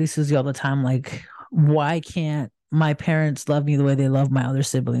cry to Susie all the time, like, why can't my parents love me the way they love my other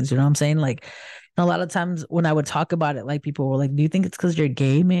siblings? You know what I'm saying? Like, and a lot of times when I would talk about it, like people were like, do you think it's because you're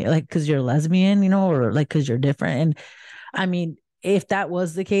gay, like because you're lesbian, you know, or like because you're different? And I mean, if that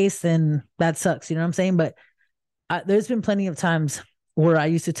was the case, then that sucks. You know what I'm saying? But there's been plenty of times where I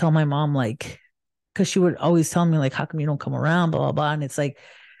used to tell my mom, like, because she would always tell me, like, how come you don't come around, blah, blah, blah. And it's like,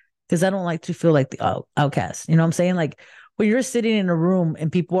 because I don't like to feel like the outcast. You know what I'm saying? Like when you're sitting in a room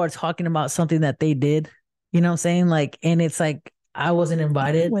and people are talking about something that they did, you know what I'm saying? Like, and it's like, I wasn't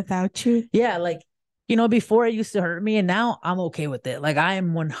invited Without you. Yeah. Like, you know, before it used to hurt me and now I'm okay with it. Like I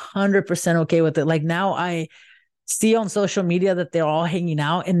am 100% okay with it. Like now I see on social media that they're all hanging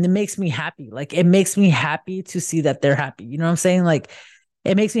out and it makes me happy. Like it makes me happy to see that they're happy. You know what I'm saying? Like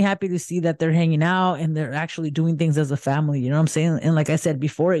it makes me happy to see that they're hanging out and they're actually doing things as a family. You know what I'm saying? And like I said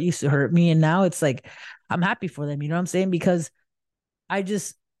before, it used to hurt me. And now it's like, I'm happy for them. You know what I'm saying? Because I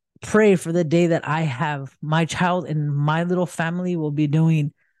just pray for the day that I have my child and my little family will be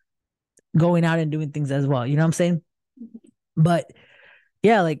going out and doing things as well. You know what I'm saying? But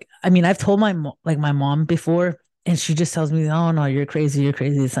yeah, like, I mean, I've told my mom before and she just tells me, oh no, you're crazy. You're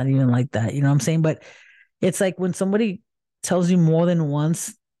crazy. It's not even like that. You know what I'm saying? But it's like when somebody tells you more than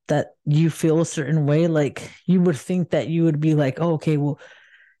once that you feel a certain way, like you would think that you would be like, oh, okay, well,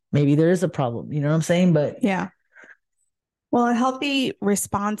 maybe there is a problem. You know what I'm saying? But yeah. Well, a healthy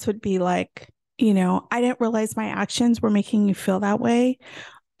response would be like, I didn't realize my actions were making you feel that way.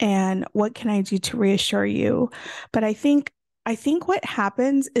 And what can I do to reassure you? But I think what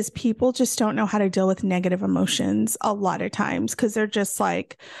happens is people just don't know how to deal with negative emotions a lot of times because they're just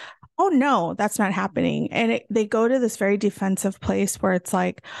like, oh no, that's not happening. And they go to this very defensive place where it's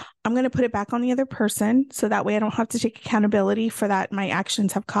like, I'm going to put it back on the other person. So that way I don't have to take accountability for that. My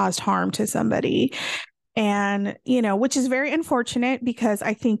actions have caused harm to somebody. And, which is very unfortunate because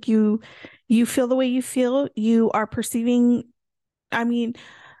I think you feel the way you feel. You are perceiving, I mean,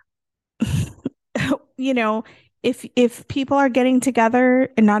 if people are getting together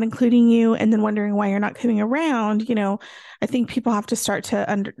and not including you and then wondering why you're not coming around, I think people have to start to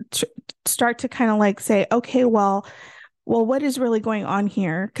kind of like say, okay, well, well, what is really going on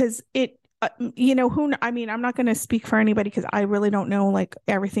here? Because I'm not going to speak for anybody because I really don't know like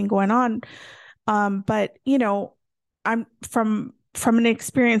everything going on. But I'm from an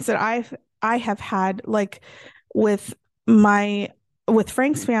experience that I have had like with my with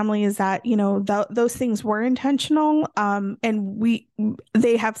Frank's family is that those things were intentional, and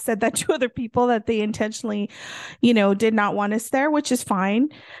they have said that to other people that they intentionally did not want us there, which is fine.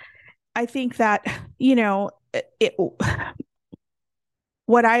 I think that it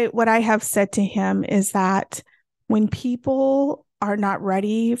what I have said to him is that when people are not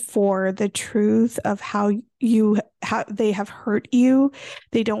ready for the truth of how they have hurt you,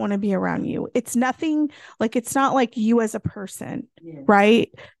 they don't want to be around you. It's nothing like, it's not like you as a person,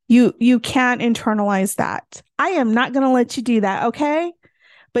 right? You can't internalize that. I am not going to let you do that, okay?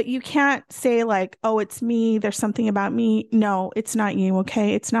 But you can't say like, oh, it's me, there's something about me. No, it's not you,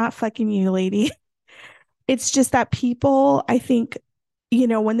 okay? It's not fucking you, lady. It's just that people, I think,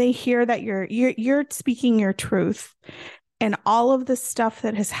 when they hear that you're speaking your truth and all of the stuff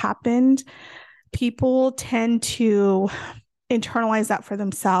that has happened, people tend to internalize that for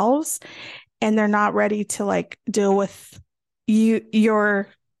themselves, and they're not ready to like deal with your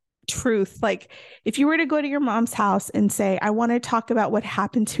truth. Like if you were to go to your mom's house and say, I want to talk about what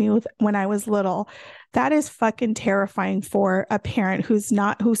happened to me when I was little, that is fucking terrifying for a parent who's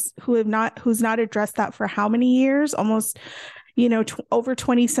not addressed that for how many years? Almost over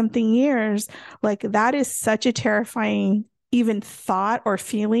 20 something years. Like that is such a terrifying even thought or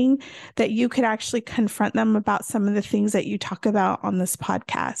feeling that you could actually confront them about some of the things that you talk about on this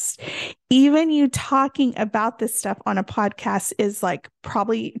podcast. Even you talking about this stuff on a podcast is like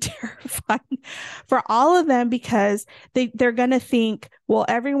probably terrifying for all of them, because they're going to think, well,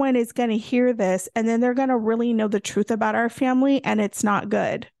 everyone is going to hear this and then they're going to really know the truth about our family, and it's not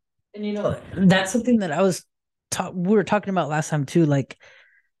good. And that's something that we were talking about last time too. Like,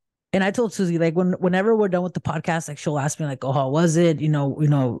 and I told Susie, like, whenever we're done with the podcast, like she'll ask me like, oh, how was it?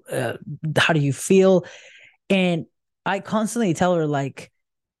 How do you feel? And I constantly tell her like,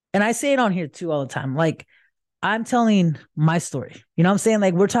 and I say it on here too all the time, like, I'm telling my story. You know what I'm saying?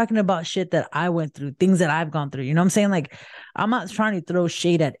 Like, we're talking about shit that I went through, things that I've gone through. You know what I'm saying? Like, I'm not trying to throw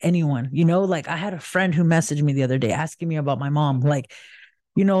shade at anyone. Like, I had a friend who messaged me the other day asking me about my mom. Like,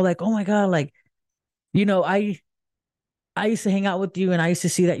 like, oh my God, like, I used to hang out with you and I used to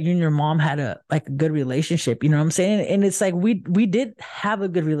see that you and your mom had a good relationship, you know what I'm saying? And it's like we did have a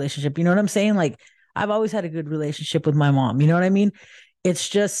good relationship, you know what I'm saying? Like, I've always had a good relationship with my mom, you know what I mean? It's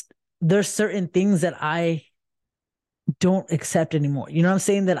just there's certain things that I don't accept anymore. You know what I'm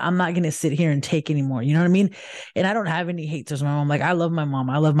saying? That I'm not going to sit here and take anymore. You know what I mean? And I don't have any hate towards my mom. Like, I love my mom.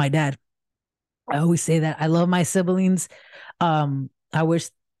 I love my dad. I always say that. I love my siblings. I wish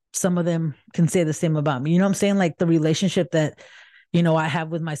some of them can say the same about me. You know what I'm saying? Like, the relationship that, I have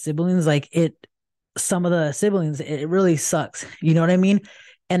with my siblings, like some of the siblings, it really sucks. You know what I mean?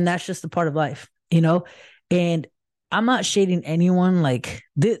 And that's just a part of life, and I'm not shading anyone. Like,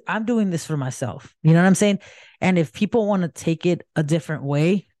 I'm doing this for myself. You know what I'm saying? And if people want to take it a different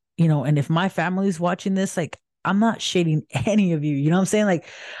way, and if my family's watching this, like, I'm not shading any of you. You know what I'm saying? Like,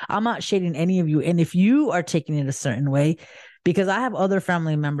 I'm not shading any of you. And if you are taking it a certain way, because I have other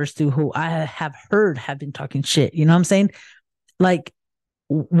family members too who I have heard have been talking shit. You know what I'm saying? Like,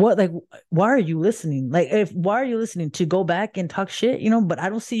 why are you listening? Like, why are you listening to go back and talk shit? But I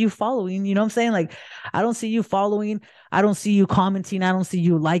don't see you following. You know what I'm saying? Like, I don't see you following. I don't see you commenting. I don't see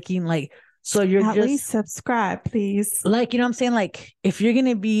you liking. Like, so you're at least subscribe, please. Like, you know what I'm saying? Like, if you're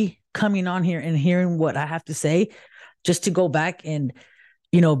gonna be coming on here and hearing what I have to say, just to go back and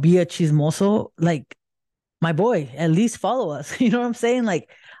be a chismoso, like, my boy, at least follow us. You know what I'm saying? Like,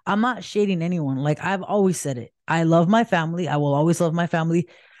 I'm not shading anyone. Like, I've always said it. I love my family. I will always love my family.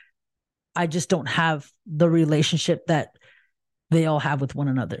 I just don't have the relationship that they all have with one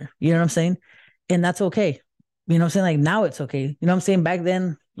another. You know what I'm saying? And that's okay. You know what I'm saying? Like, now it's okay. You know what I'm saying? Back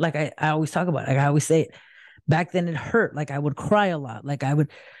then, like I always talk about it, like I always say it. Back then it hurt. Like, I would cry a lot. Like, I would,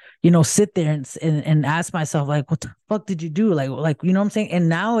 sit there and ask myself, like, what the fuck did you do? Like, you know what I'm saying? And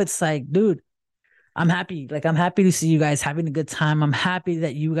now it's like, dude, I'm happy. Like, I'm happy to see you guys having a good time. I'm happy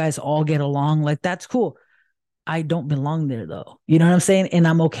that you guys all get along. Like, that's cool. I don't belong there though. You know what I'm saying? And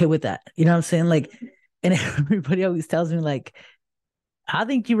I'm okay with that. You know what I'm saying? Like, and everybody always tells me like, I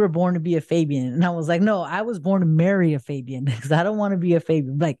think you were born to be a Fabian. And I was like, no, I was born to marry a Fabian because I don't want to be a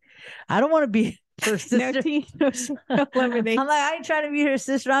Fabian. Like, I don't want to be her sister. I'm like, I ain't trying to be her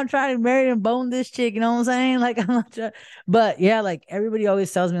sister. I'm trying to marry and bone this chick. You know what I'm saying? Like, I'm not trying. But yeah, like, everybody always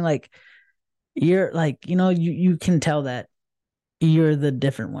tells me like, you're like, you can tell that you're the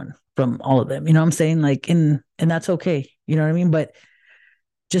different one from all of them. You know what I'm saying? Like, and that's okay. You know what I mean? But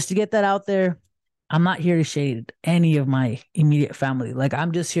just to get that out there, I'm not here to shade any of my immediate family. Like,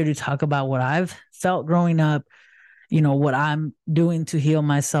 I'm just here to talk about what I've felt growing up, what I'm doing to heal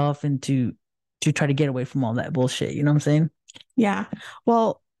myself and to try to get away from all that bullshit. You know what I'm saying? Yeah.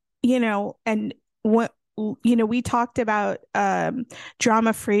 Well, and what we talked about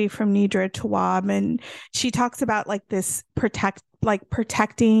drama free from Nidra Tawwab, and she talks about like this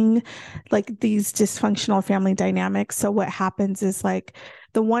protecting like these dysfunctional family dynamics. So what happens is like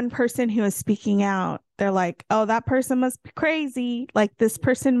the one person who is speaking out, they're like, oh, that person must be crazy. Like this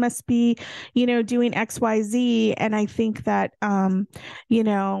person must be, doing XYZ. And I think that,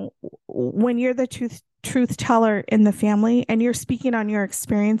 when you're the truth teller in the family and you're speaking on your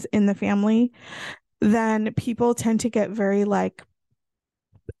experience in the family, then people tend to get very like,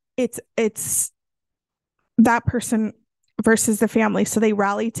 it's that person versus the family. So they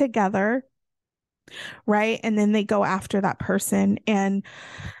rally together, right? And then they go after that person. And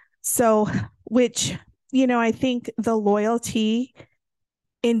so, which, I think the loyalty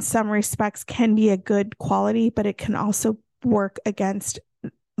in some respects can be a good quality, but it can also work against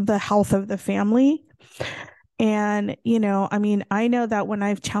the health of the family. And, I mean, I know that when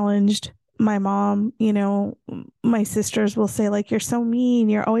I've challenged my mom, my sisters will say, like, you're so mean,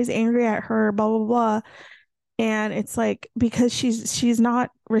 you're always angry at her, blah, blah, blah. And it's like, because she's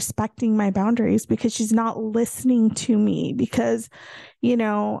not respecting my boundaries, because she's not listening to me, because,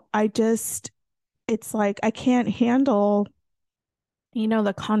 it's like, I can't handle,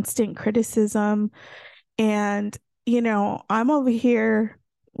 the constant criticism. And, I'm over here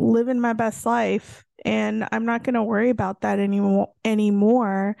living my best life and I'm not going to worry about that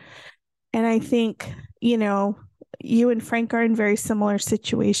anymore. And I think, you and Frank are in very similar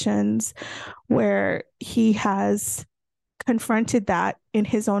situations where he has confronted that in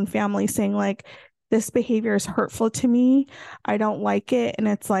his own family, saying like, this behavior is hurtful to me. I don't like it. And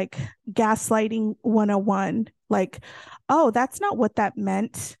it's like gaslighting 101. Like, oh, that's not what that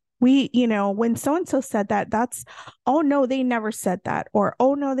meant. When so-and-so said that, that's, oh no, they never said that. Or,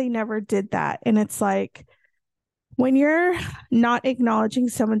 oh no, they never did that. And it's like, when you're not acknowledging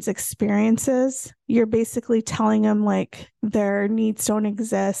someone's experiences, you're basically telling them like their needs don't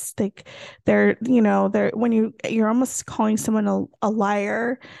exist. Like you're almost calling someone a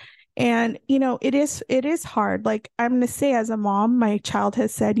liar. And, it is hard. Like I'm going to say, as a mom, my child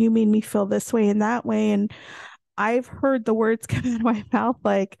has said, you made me feel this way and that way. And I've heard the words come out of my mouth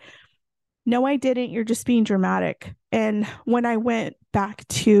like, no, I didn't. You're just being dramatic. And when I went back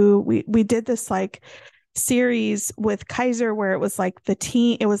to, we did this like series with Kaiser where it was like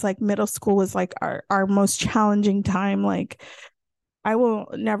it was like middle school was like our most challenging time. Like I will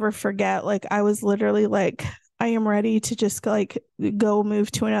never forget, like I was literally like, I am ready to just like go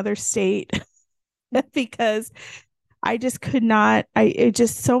move to another state because I just could not, it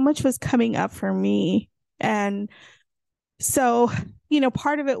just so much was coming up for me. And so,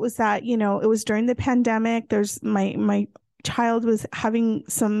 part of it was that, it was during the pandemic. There's my child was having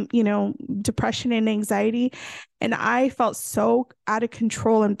some, depression and anxiety. And I felt so out of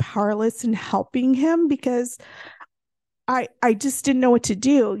control and powerless in helping him because I just didn't know what to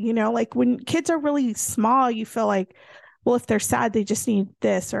do. Like when kids are really small, you feel like, well, if they're sad, they just need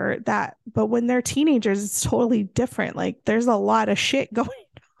this or that. But when they're teenagers, it's totally different. Like there's a lot of shit going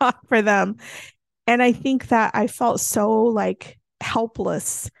on for them. And I think that I felt so like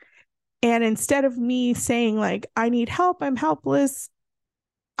helpless. And instead of me saying like, I need help, I'm helpless,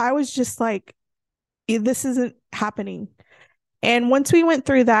 I was just like, this isn't happening. And once we went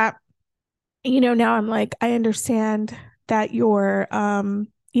through that, now I'm like, I understand that you're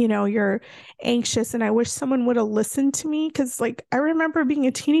anxious, and I wish someone would have listened to me. Cause like, I remember being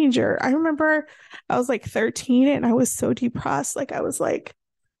a teenager. I remember I was like 13 and I was so depressed. Like I was like,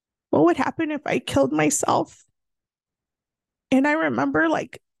 what would happen if I killed myself? And I remember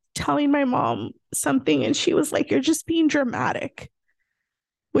like telling my mom something and she was like, you're just being dramatic,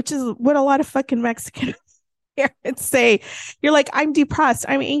 which is what a lot of fucking Mexican parents say. You're like, I'm depressed,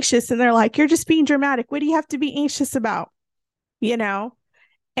 I'm anxious. And they're like, you're just being dramatic. What do you have to be anxious about?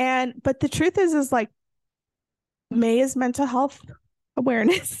 And, but the truth is like, May is mental health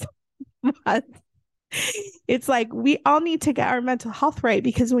awareness month. It's like, we all need to get our mental health right,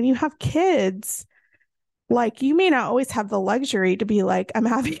 because when you have kids, like you may not always have the luxury to be like, I'm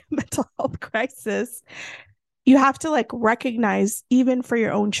having a mental health crisis. You have to like recognize, even for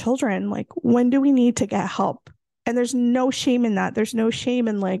your own children, like, when do we need to get help? And there's no shame in that. There's no shame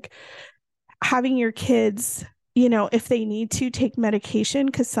in like having your kids, if they need to take medication,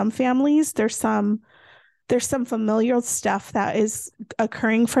 because some families, there's some there's some familial stuff that is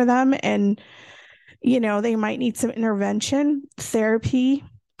occurring for them, and they might need some intervention therapy.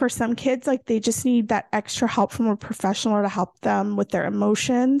 For some kids, like, they just need that extra help from a professional to help them with their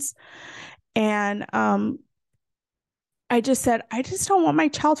emotions. And I just said, I just don't want my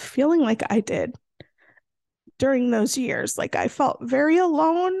child feeling like I did during those years. Like, I felt very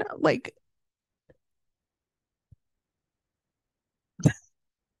alone. Like,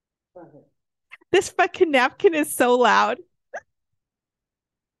 this fucking napkin is so loud.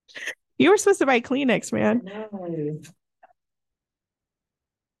 You were supposed to buy Kleenex, man.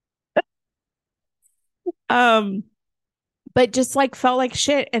 But just like felt like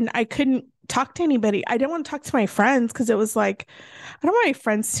shit, and I couldn't talk to anybody. I didn't want to talk to my friends because it was like, I don't want my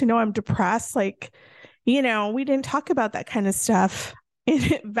friends to know I'm depressed. Like, we didn't talk about that kind of stuff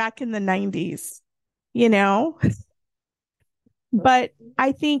back in the 90s, But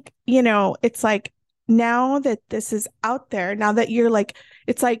I think, it's like, now that this is out there, now that you're like,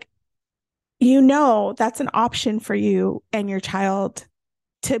 it's like, that's an option for you and your child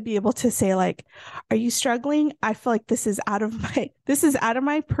to be able to say, like, are you struggling? I feel like this is out of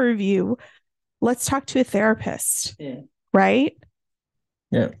my purview. Let's talk to a therapist. Yeah. Right?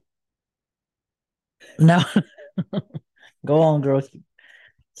 Yeah. No. Go on, girl.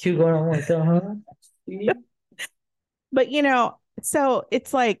 Keep going on with that, huh? But so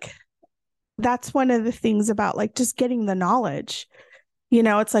it's like, that's one of the things about, like, just getting the knowledge.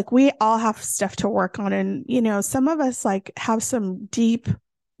 It's like, we all have stuff to work on, and some of us, like, have some deep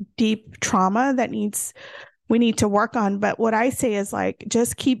trauma that we need to work on. But what I say is, like,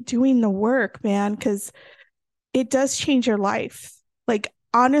 just keep doing the work, man, because it does change your life. Like,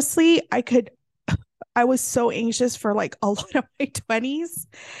 honestly, I was so anxious for, like, a lot of my 20s.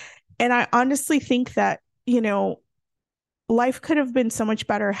 And I honestly think that, life could have been so much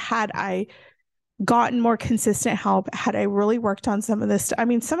better had I gotten more consistent help, had I really worked on some of this. I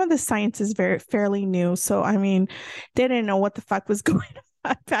mean, some of the science is fairly new. So, I mean, they didn't know what the fuck was going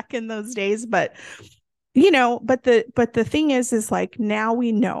on back in those days. But, but the thing is like, now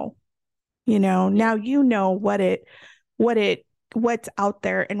we know, now what's out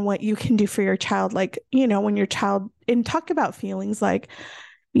there and what you can do for your child. Like, when your child, and talk about feelings, like,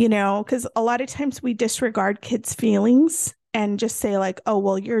 because a lot of times we disregard kids' feelings and just say, like, oh,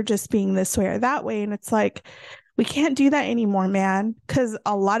 well, you're just being this way or that way. And it's like, we can't do that anymore, man, because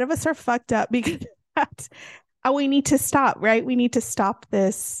a lot of us are fucked up because that's how we need to stop, right? We need to stop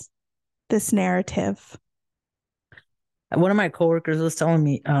this narrative. One of my coworkers was telling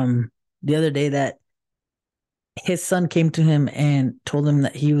me the other day that his son came to him and told him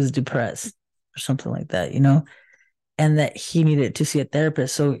that he was depressed or something like that, and that he needed to see a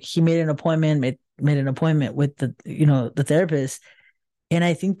therapist. So he made an appointment with the therapist. And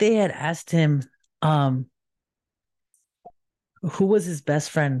I think they had asked him, who was his best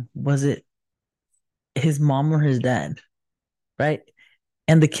friend? Was it his mom or his dad? Right.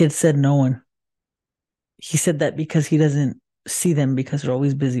 And the kid said no one. He said that because he doesn't see them because they're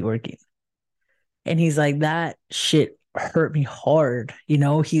always busy working. And he's like, that shit hurt me hard.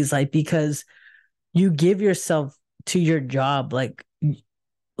 He's like, because you give yourself to your job, like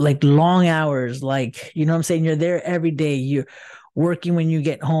long hours, like, what I'm saying? You're there every day. You're working when you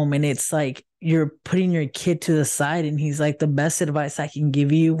get home, and it's like, you're putting your kid to the side. And he's like, the best advice I can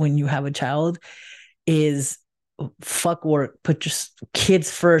give you when you have a child is fuck work. Put your kids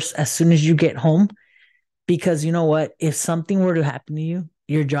first as soon as you get home. Because you know what? If something were to happen to you,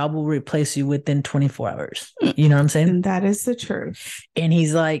 your job will replace you within 24 hours. You know what I'm saying? And that is the truth. And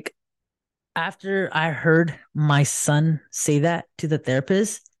he's like, after I heard my son say that to the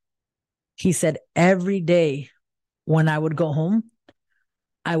therapist, he said every day when I would go home,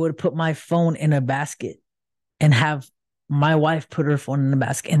 I would put my phone in a basket and have my wife put her phone in the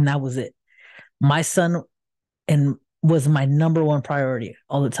basket. And that was it. My son was my number one priority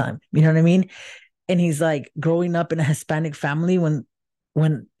all the time. You know what I mean? And he's like, growing up in a Hispanic family, when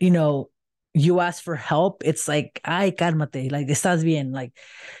you ask for help, it's like, ay, cálmate, like, estás bien, like,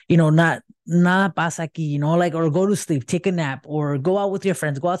 not nada pasa aquí, like, or go to sleep, take a nap, or go out with your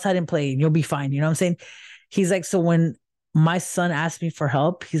friends, go outside and play, and you'll be fine. You know what I'm saying? He's like, so when my son asked me for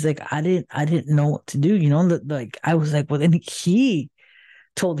help, he's like, I didn't know what to do. Like, I was like, well, then he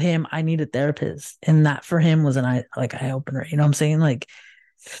told him I need a therapist, and that for him was an eye opener. You know what I'm saying? Like,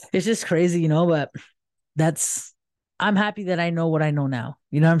 it's just crazy, but I'm happy that I know what I know now.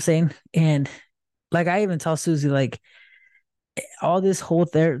 You know what I'm saying? And like, I even tell Susie, like, all this whole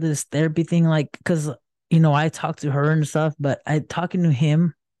this therapy thing, like, because I talk to her and stuff, but talking to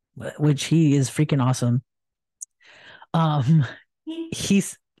him, which he is freaking awesome.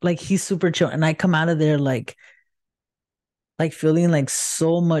 He's like he's super chill, and I come out of there like feeling like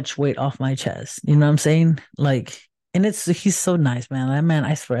so much weight off my chest. You know what I'm saying? Like, and he's so nice, man. That man,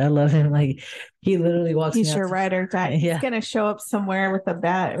 I swear, I love him. Like, he literally walks me He's out. your ride or die. He's Yeah. gonna show up somewhere with a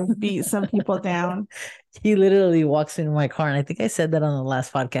bat and beat some people down. He literally walks into my car, and I think I said that on the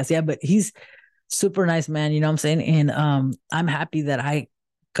last podcast. Yeah, but he's super nice, man. You know what I'm saying? And I'm happy that I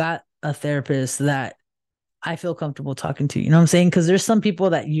got a therapist that I feel comfortable talking to. You know what I'm saying? Because there's some people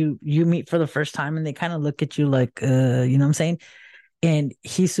that you meet for the first time, and they kind of look at you like, you know what I'm saying? And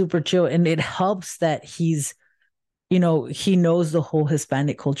he's super chill, and it helps that he's, you know, he knows the whole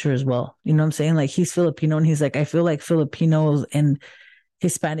Hispanic culture as well. You know what I'm saying? Like, he's Filipino, and he's like, I feel like Filipinos and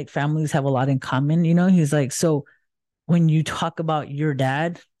Hispanic families have a lot in common. You know, he's like, so when you talk about your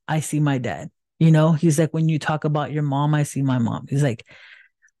dad, I see my dad. You know, he's like, when you talk about your mom, I see my mom. He's like,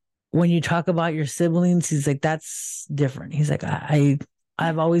 when you talk about your siblings, he's like, that's different. He's like,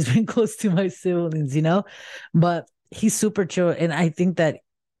 I've always been close to my siblings, you know, but he's super chill. And I think that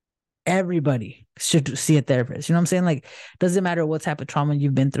everybody should see a therapist. You know what I'm saying? Like, doesn't matter what type of trauma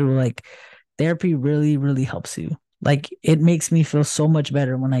you've been through, like, therapy really, really helps you. Like, it makes me feel so much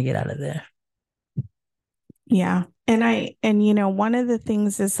better when I get out of there. Yeah. And you know, one of the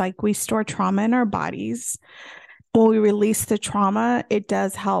things is like we store trauma in our bodies. When we release the trauma, it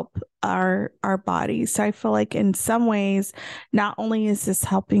does help our bodies. So I feel like in some ways, not only is this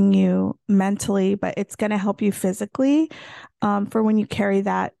helping you mentally, but it's going to help you physically, for when you carry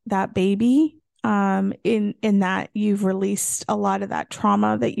that baby, in that you've released a lot of that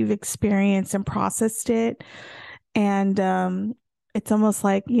trauma that you've experienced and processed it. And it's almost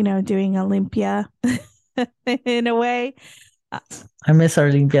like, you know, doing Olympia in a way. I miss our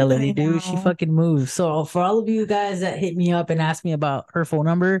Olympia lady, dude. She fucking moves. So for all of you guys that hit me up and asked me about her phone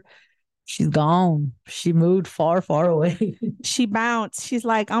number, she's gone. She moved far, far away. She bounced. She's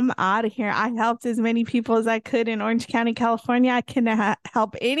like, I'm out of here. I helped as many people as I could in Orange County, California. I cannot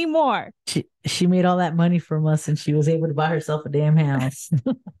help anymore. She made all that money from us, and she was able to buy herself a damn house.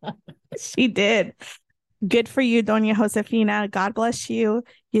 She did. Good for you, Doña Josefina. God bless you.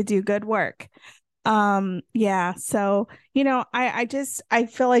 You do good work. Yeah. So, you know, I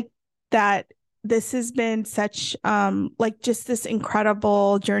feel like that this has been such like just this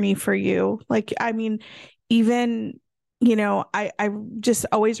incredible journey for you. Like, I mean, even, you know, I just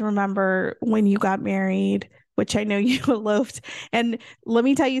always remember when you got married, which I know you eloped. And let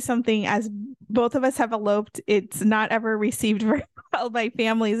me tell you something, as both of us have eloped, it's not ever received very well by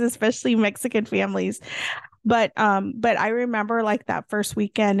families, especially Mexican families. But I remember like that first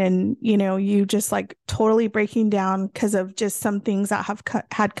weekend, and you know, you just like totally breaking down because of just some things that have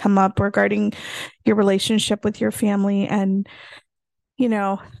had come up regarding your relationship with your family. And you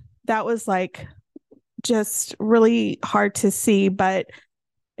know, that was like just really hard to see, but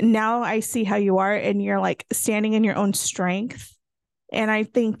now I see how you are, and you're like standing in your own strength. And I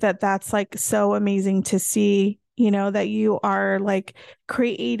think that that's like so amazing to see, you know, that you are like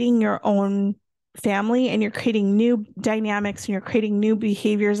creating your own family, and you're creating new dynamics, and you're creating new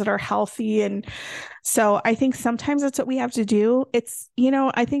behaviors that are healthy. And so I think sometimes that's what we have to do. It's, you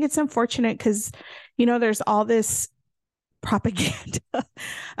know, I think it's unfortunate because, you know, there's all this propaganda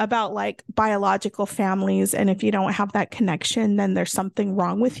about like biological families, and if you don't have that connection, then there's something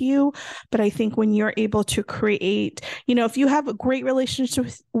wrong with you. But I think when you're able to create, you know, if you have a great relationship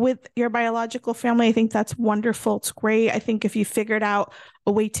with your biological family, I think that's wonderful. It's great. I think if you figured out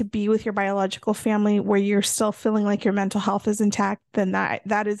a way to be with your biological family where you're still feeling like your mental health is intact, then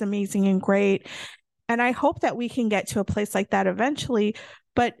that is amazing and great. And I hope that we can get to a place like that eventually,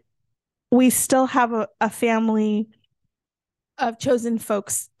 but we still have a family of chosen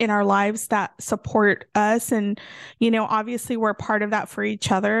folks in our lives that support us. And, you know, obviously we're part of that for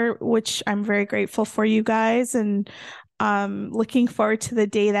each other, which I'm very grateful for you guys. And looking forward to the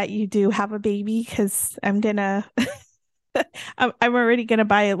day that you do have a baby, because I'm gonna I'm already gonna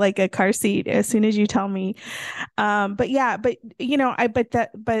buy like a car seat as soon as you tell me. But yeah, but you know,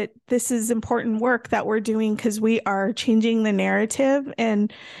 but this is important work that we're doing, because we are changing the narrative.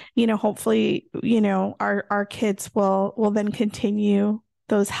 And you know, hopefully, you know, our kids will then continue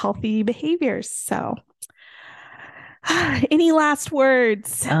those healthy behaviors. So any last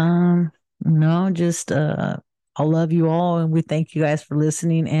words? No, just I love you all, and we thank you guys for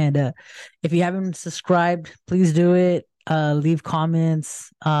listening. And if you haven't subscribed, please do it. Leave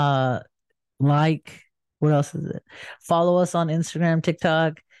comments, like, what else is it? Follow us on Instagram,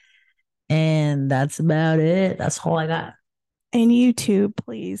 TikTok, and that's about it. That's all I got. And YouTube,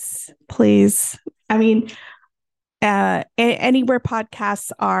 please. I mean, anywhere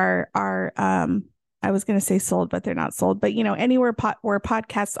podcasts are I was going to say sold, but they're not sold. But anywhere where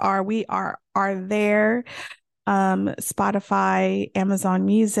podcasts are, we are there. Spotify, Amazon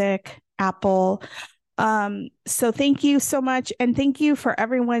Music, Apple. So thank you so much. And thank you for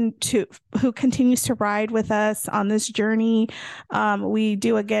everyone who continues to ride with us on this journey. We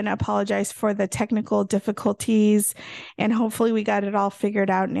do again apologize for the technical difficulties, and hopefully we got it all figured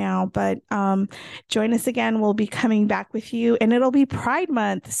out now. But join us again. We'll be coming back with you, and it'll be Pride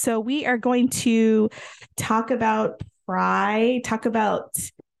Month. So we are going to talk about pride, talk about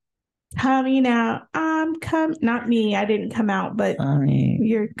coming out. Not me. I didn't come out, but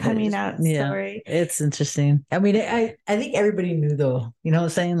you're coming out story. It's interesting. I mean, I think everybody knew though, you know what I'm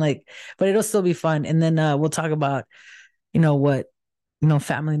saying? Like, but it'll still be fun. And then we'll talk about, what,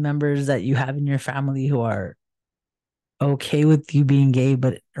 family members that you have in your family who are okay with you being gay,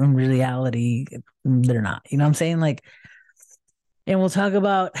 but in reality, they're not. You know what I'm saying? Like, and we'll talk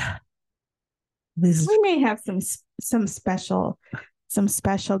about this. We may have some special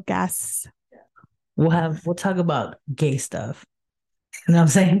guests. We'll talk about gay stuff. You know what I'm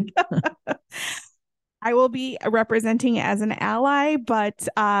saying? I will be representing as an ally, but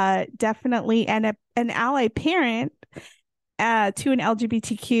definitely an ally parent to an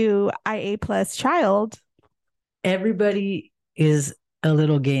LGBTQIA plus child. Everybody is a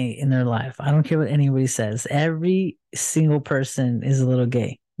little gay in their life. I don't care what anybody says. Every single person is a little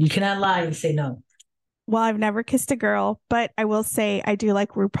gay. You cannot lie and say no. Well, I've never kissed a girl, but I will say I do like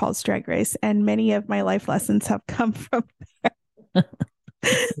RuPaul's Drag Race, and many of my life lessons have come from there.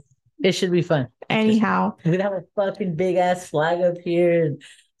 It should be fun. Anyhow, we have a fucking big ass flag up here.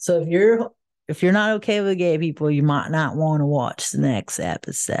 So if you're not okay with gay people, you might not want to watch the next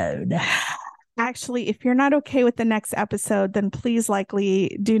episode. Actually, if you're not okay with the next episode, then please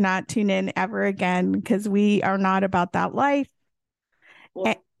likely do not tune in ever again, because we are not about that life.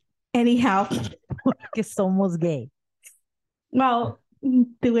 Well, anyhow, que somos gay. Well,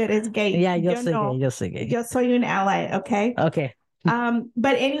 tú eres gay. Yeah, yo soy gay. Yo soy un ally, okay? Okay.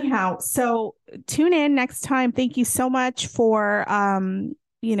 But anyhow, so tune in next time. Thank you so much for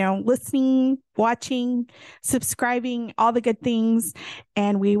listening, watching, subscribing, all the good things,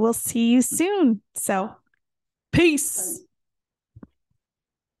 and we will see you soon. So, peace.